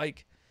also,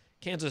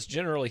 Kansas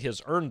generally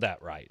has earned that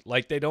right.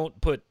 They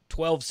don't put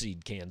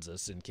 12-seed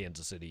Kansas in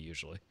Kansas City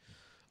usually.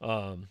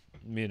 But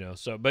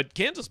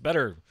Kansas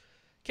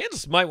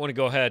might want to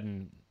go ahead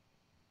and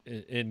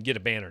and get a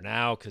banner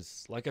now?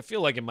 Because like I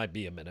feel like it might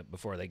be a minute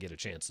before they get a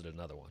chance at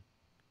another one.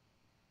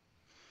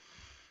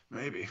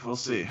 Maybe. We'll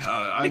see.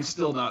 I'm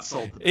still not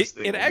sold.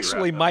 It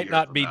actually might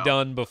not be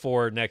done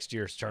before next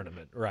year's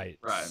tournament, right?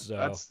 Right.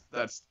 So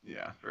that's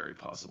very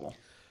possible.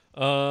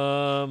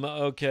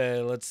 Okay,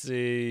 let's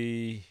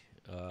see.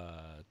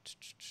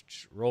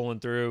 Rolling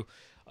through.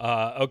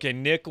 Okay,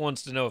 Nick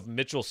wants to know if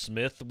Mitchell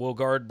Smith will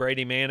guard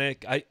Brady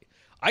Manek.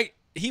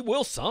 He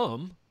will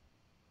some.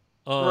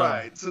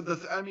 Right. So the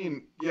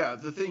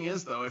thing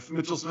is though, if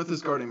Mitchell Smith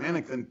is guarding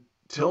Manek, then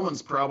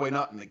Tillman's probably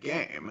not in the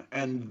game,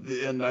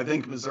 and I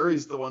think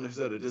Missouri's the one who's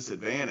at a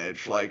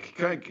disadvantage. Like,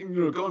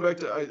 going back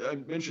to I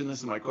mentioned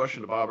this in my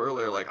question to Bob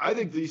earlier. Like, I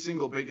think the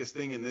single biggest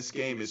thing in this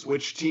game is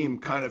which team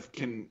kind of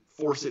can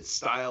force its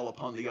style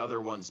upon the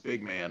other one's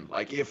big man.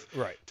 Like, if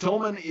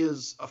Tillman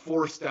is a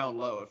force down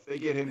low, if they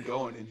get him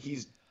going and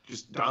he's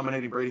just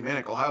dominating Brady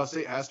Manek, Ohio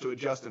State has to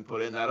adjust and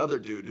put in that other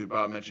dude who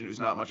Bob mentioned who's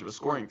not much of a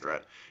scoring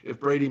threat. If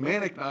Brady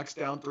Manek knocks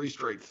down 3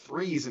 straight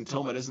threes and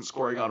Tillman isn't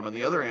scoring on him on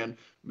the other end,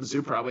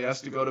 Mizzou probably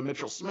has to go to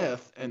Mitchell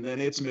Smith, and then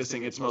it's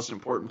missing its most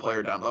important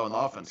player down low, and the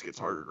offense gets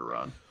harder to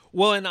run.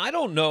 Well, and I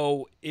don't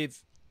know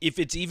if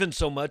it's even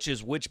so much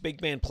as which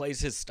big man plays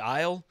his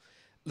style,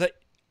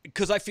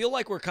 because I feel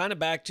like we're kind of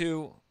back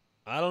to,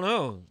 I don't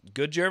know,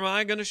 good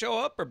Jeremiah going to show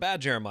up or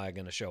bad Jeremiah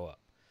going to show up?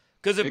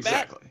 Because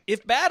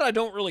if bad, I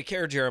don't really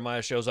care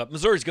Jeremiah shows up.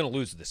 Missouri's going to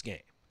lose this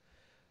game.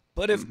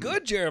 But if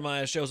good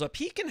Jeremiah shows up,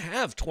 he can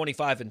have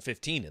 25 and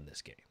 15 in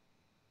this game.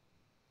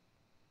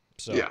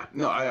 So yeah,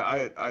 no,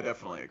 I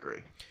definitely agree.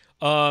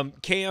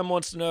 Cam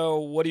wants to know,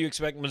 what do you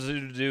expect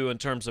Mizzou to do in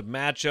terms of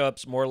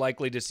matchups? More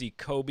likely to see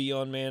Kobe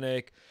on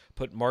Manek,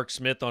 put Mark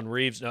Smith on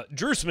Reeves. Now,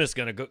 Drew Smith's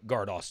going to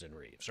guard Austin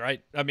Reeves,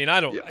 right? I mean,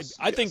 I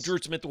think Drew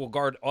Smith will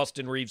guard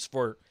Austin Reeves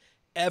for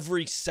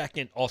every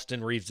second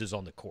Austin Reeves is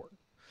on the court.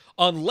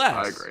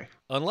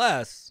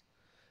 Unless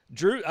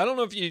Drew, I don't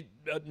know if you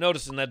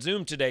noticed in that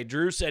Zoom today,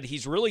 Drew said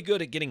he's really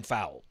good at getting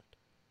fouled.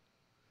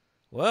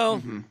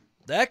 Well,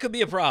 that could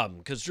be a problem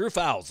because Drew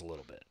fouls a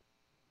little bit.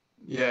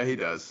 Yeah, he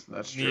does.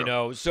 That's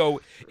true.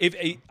 So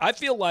I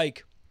feel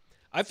like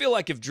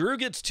if Drew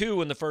gets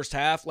 2 in the first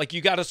half, like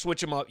you got to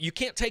switch him off. You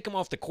can't take him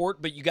off the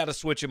court, but you got to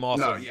switch him off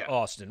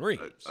Austin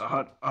Reeves.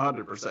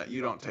 100%.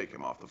 You don't take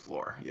him off the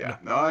floor. Yeah,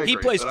 no, I agree. He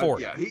plays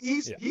forward.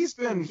 He's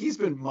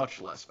been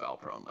much less foul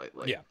prone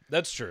lately. Yeah,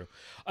 that's true.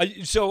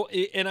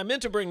 And I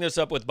meant to bring this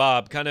up with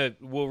Bob. Kind of,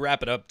 we'll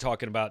wrap it up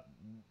talking about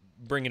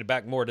bringing it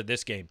back more to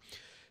this game.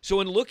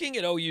 So in looking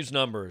at OU's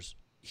numbers,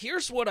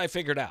 here's what I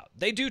figured out.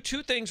 They do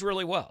 2 things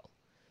really well.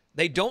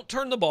 They don't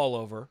turn the ball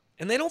over,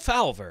 and they don't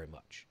foul very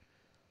much.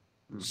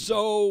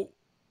 So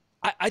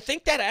I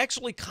think that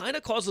actually kind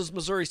of causes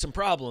Missouri some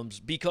problems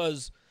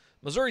because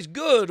Missouri's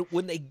good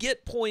when they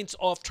get points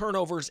off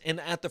turnovers and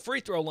at the free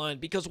throw line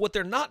because what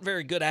they're not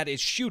very good at is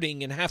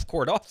shooting in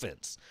half-court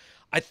offense.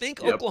 I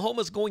think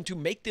Oklahoma's going to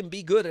make them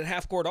be good at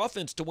half-court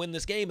offense to win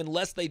this game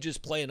unless they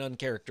just play an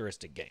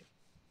uncharacteristic game.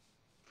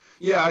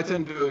 Yeah, I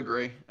tend to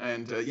agree.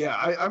 And,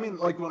 I mean,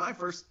 like, when I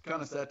first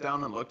kind of sat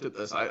down and looked at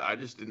this, I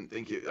just didn't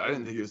think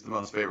it was the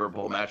most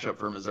favorable matchup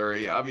for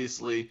Missouri.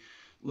 Obviously,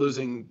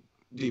 losing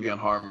De'Vion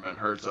Harmon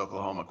hurts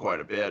Oklahoma quite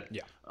a bit.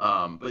 Yeah.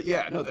 But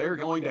yeah, no, they're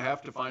going to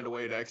have to find a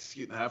way to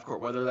execute in the half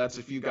court, whether that's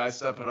a few guys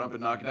stepping up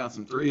and knocking down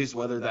some threes,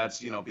 whether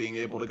that's, being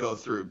able to go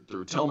through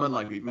Tillman,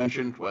 like we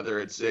mentioned, whether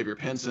it's Xavier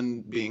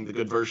Pinson being the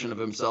good version of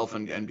himself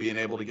and being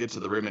able to get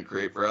to the rim and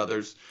create for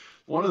others.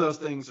 One of those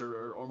things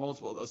or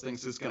multiple of those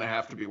things is going to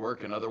have to be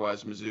working.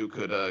 Otherwise, Mizzou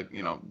could,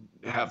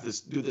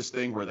 do this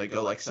thing where they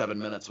go like 7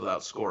 minutes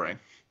without scoring.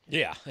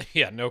 Yeah,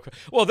 no.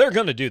 Well, they're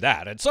going to do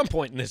that at some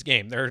point in this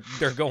game. They're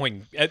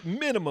going at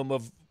minimum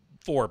of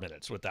 4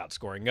 minutes without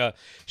scoring.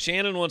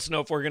 Shannon wants to know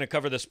if we're going to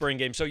cover the spring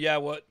game. So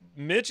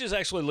Mitch is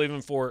actually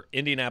leaving for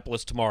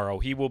Indianapolis tomorrow.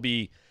 He will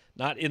be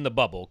not in the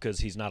bubble because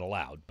he's not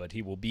allowed, but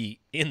he will be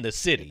in the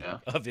city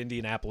of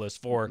Indianapolis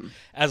for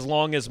as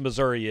long as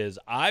Missouri is.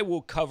 I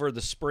will cover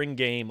the spring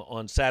game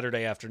on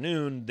Saturday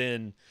afternoon,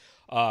 then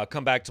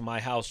come back to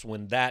my house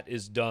when that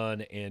is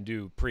done and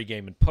do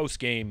pregame and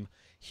postgame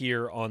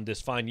here on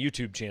this fine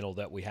YouTube channel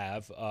that we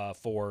have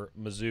for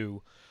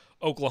Mizzou,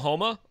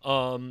 Oklahoma.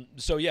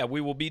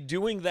 We will be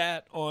doing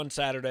that on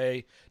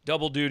Saturday,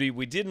 double duty.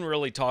 We didn't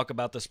really talk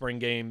about the spring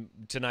game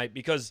tonight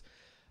because,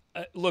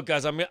 look,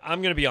 guys, I'm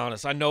going to be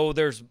honest. I know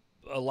there's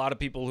a lot of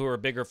people who are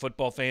bigger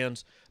football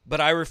fans, but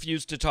I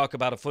refuse to talk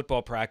about a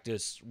football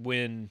practice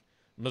when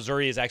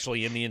Missouri is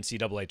actually in the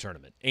NCAA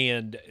tournament.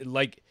 And,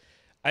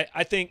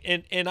 I think,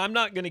 and I'm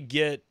not going to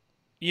get,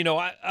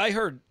 I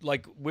heard,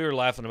 like, we were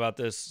laughing about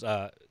this,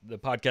 the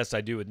podcast I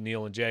do with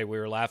Neil and Jay, we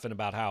were laughing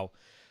about how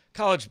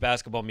college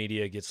basketball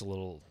media gets a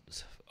little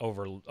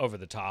over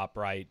the top,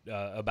 right,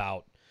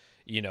 about,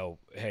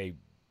 hey,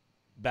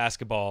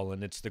 basketball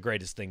and it's the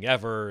greatest thing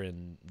ever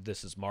and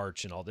this is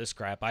March and all this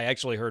crap. I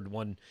actually heard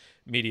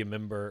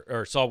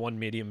saw one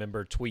media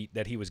member tweet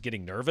that he was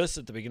getting nervous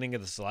at the beginning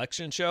of the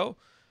selection show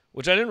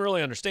which I didn't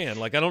really understand.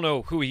 Like, I don't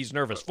know who he's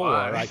nervous for.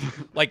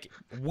 Like,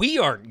 we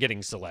aren't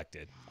getting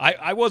selected.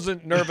 I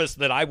wasn't nervous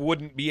that I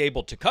wouldn't be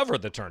able to cover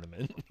the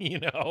tournament,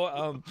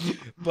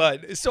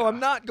 but so I'm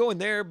not going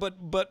there.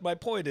 But my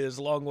point is,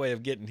 long way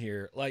of getting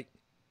here. Like,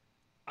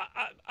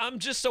 I'm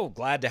just so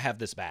glad to have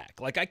this back.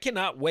 Like, I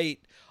cannot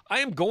wait. I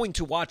am going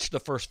to watch the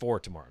first four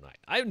tomorrow night.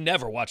 I've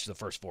never watched the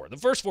first four. The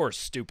first four is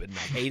stupid and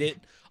I hate it.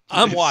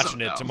 I'm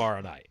watching it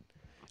tomorrow night.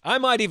 I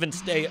might even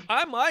stay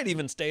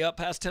up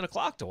past 10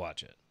 o'clock to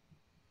watch it.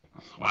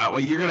 Wow, well,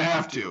 you're gonna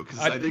have to, because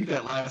I think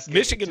that last game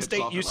Michigan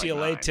State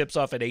UCLA tips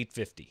off at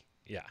 8:50.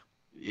 Yeah.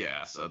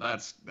 Yeah, so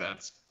that's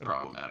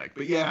problematic.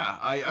 But yeah,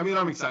 I mean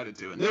I'm excited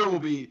too, and there will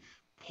be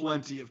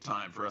plenty of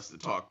time for us to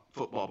talk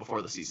football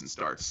before the season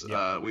starts.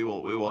 Yep. We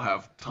will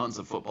have tons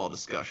of football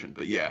discussion.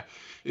 But yeah,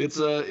 it's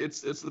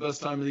the best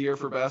time of the year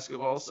for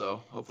basketball,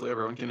 so hopefully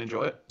everyone can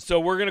enjoy it. So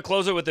we're gonna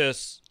close it with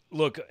this.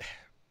 Look,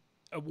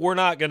 we're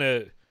not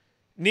gonna.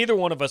 Neither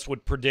one of us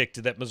would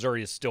predict that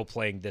Missouri is still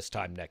playing this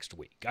time next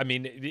week. I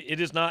mean,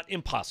 it is not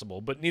impossible,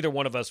 but neither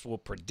one of us will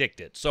predict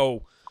it.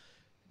 So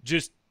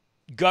just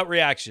gut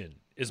reaction,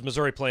 is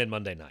Missouri playing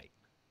Monday night?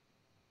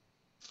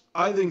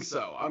 I think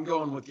so. I'm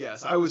going with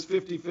yes. I was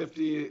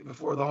 50-50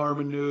 before the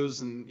Harmon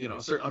news, and,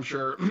 I'm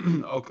sure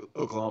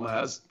Oklahoma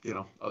has,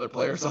 other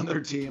players on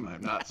their team.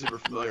 I'm not super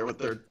familiar with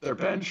their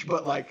bench,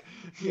 but,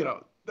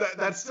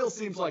 that still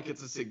seems like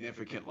it's a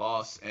significant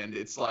loss, and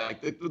it's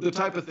like the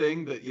type of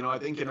thing that, I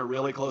think in a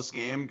really close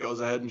game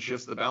goes ahead and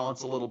shifts the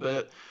balance a little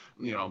bit.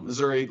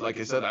 Missouri, like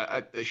I said,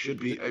 they should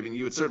be. I mean,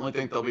 you would certainly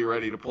think they'll be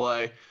ready to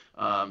play.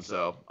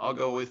 So I'll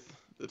go with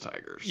the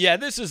Tigers. Yeah,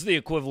 this is the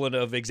equivalent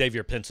of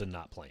Xavier Pinson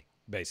not playing,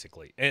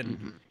 basically.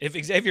 And if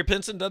Xavier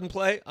Pinson doesn't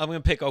play, I'm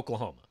going to pick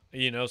Oklahoma.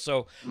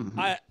 So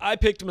I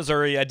picked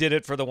Missouri. I did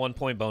it for the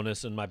 1-point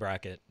bonus in my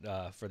bracket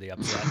for the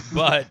upset.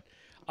 But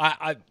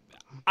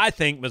I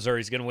think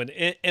Missouri's going to win.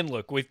 And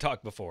look, we've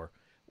talked before.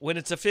 When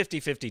it's a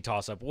 50-50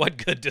 toss-up, what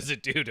good does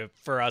it do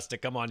for us to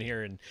come on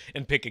here and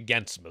pick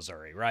against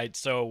Missouri, right?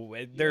 So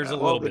there's a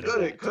little bit of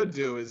good it could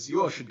do is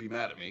you all should be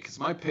mad at me because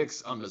my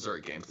picks on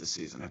Missouri games this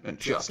season have been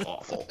just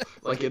awful.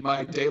 Like in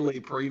my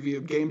daily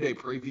preview, game day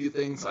preview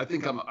things, I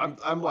think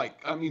I'm like,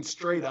 I mean,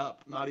 straight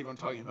up, not even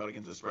talking about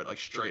against the spread, like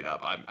straight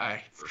up,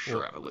 I for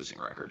sure have a losing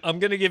record. I'm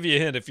going to give you a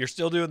hint. If you're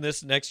still doing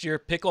this next year,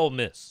 pick Ole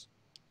Miss.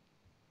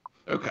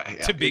 Okay.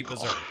 Yeah, to beat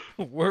Missouri.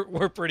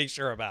 We're pretty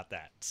sure about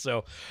that.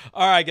 So,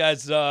 all right,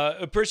 guys,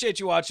 appreciate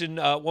you watching.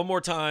 One more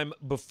time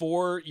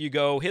before you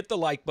go, hit the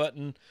like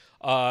button.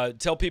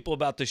 Tell people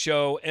about the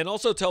show, and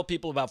also tell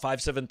people about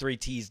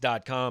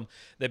 573tees.com.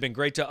 They've been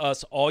great to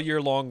us all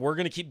year long. We're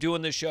going to keep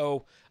doing this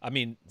show. I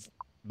mean,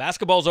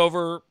 basketball's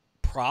over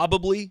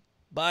probably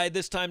by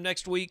this time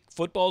next week.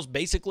 Football's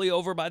basically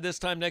over by this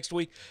time next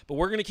week. But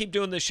we're going to keep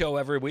doing this show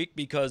every week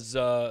because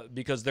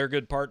they're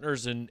good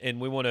partners, and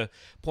we want to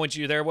point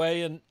you their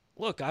way. And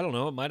look, I don't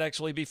know, it might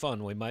actually be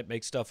fun. We might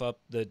make stuff up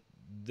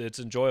that's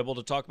enjoyable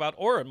to talk about,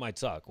 or it might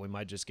suck. We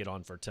might just get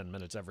on for 10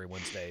 minutes every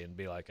Wednesday and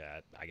be like,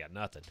 I got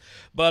nothing.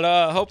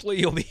 But hopefully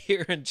you'll be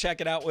here and check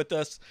it out with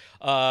us.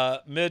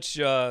 Mitch,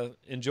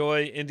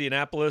 enjoy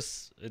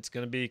Indianapolis. It's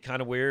going to be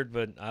kind of weird,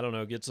 but I don't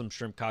know, get some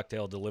shrimp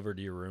cocktail delivered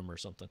to your room or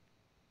something.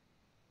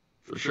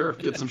 For sure.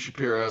 Get some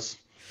Shapiro's.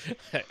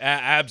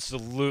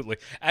 Absolutely.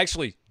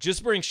 Actually,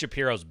 just bring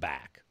Shapiro's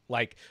back.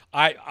 Like,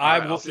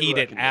 I will eat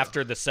it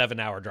after the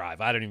 7-hour drive.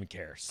 I don't even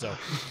care. So,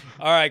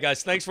 all right,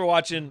 guys. Thanks for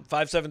watching.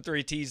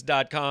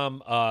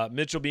 573tees.com.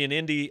 Mitch will be in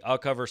Indy. I'll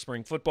cover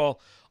spring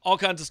football. All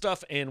kinds of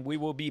stuff. And we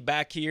will be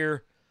back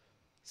here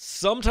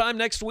sometime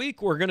next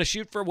week. We're going to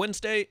shoot for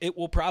Wednesday. It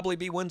will probably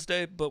be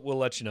Wednesday, but we'll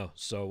let you know.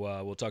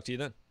 So, we'll talk to you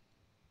then.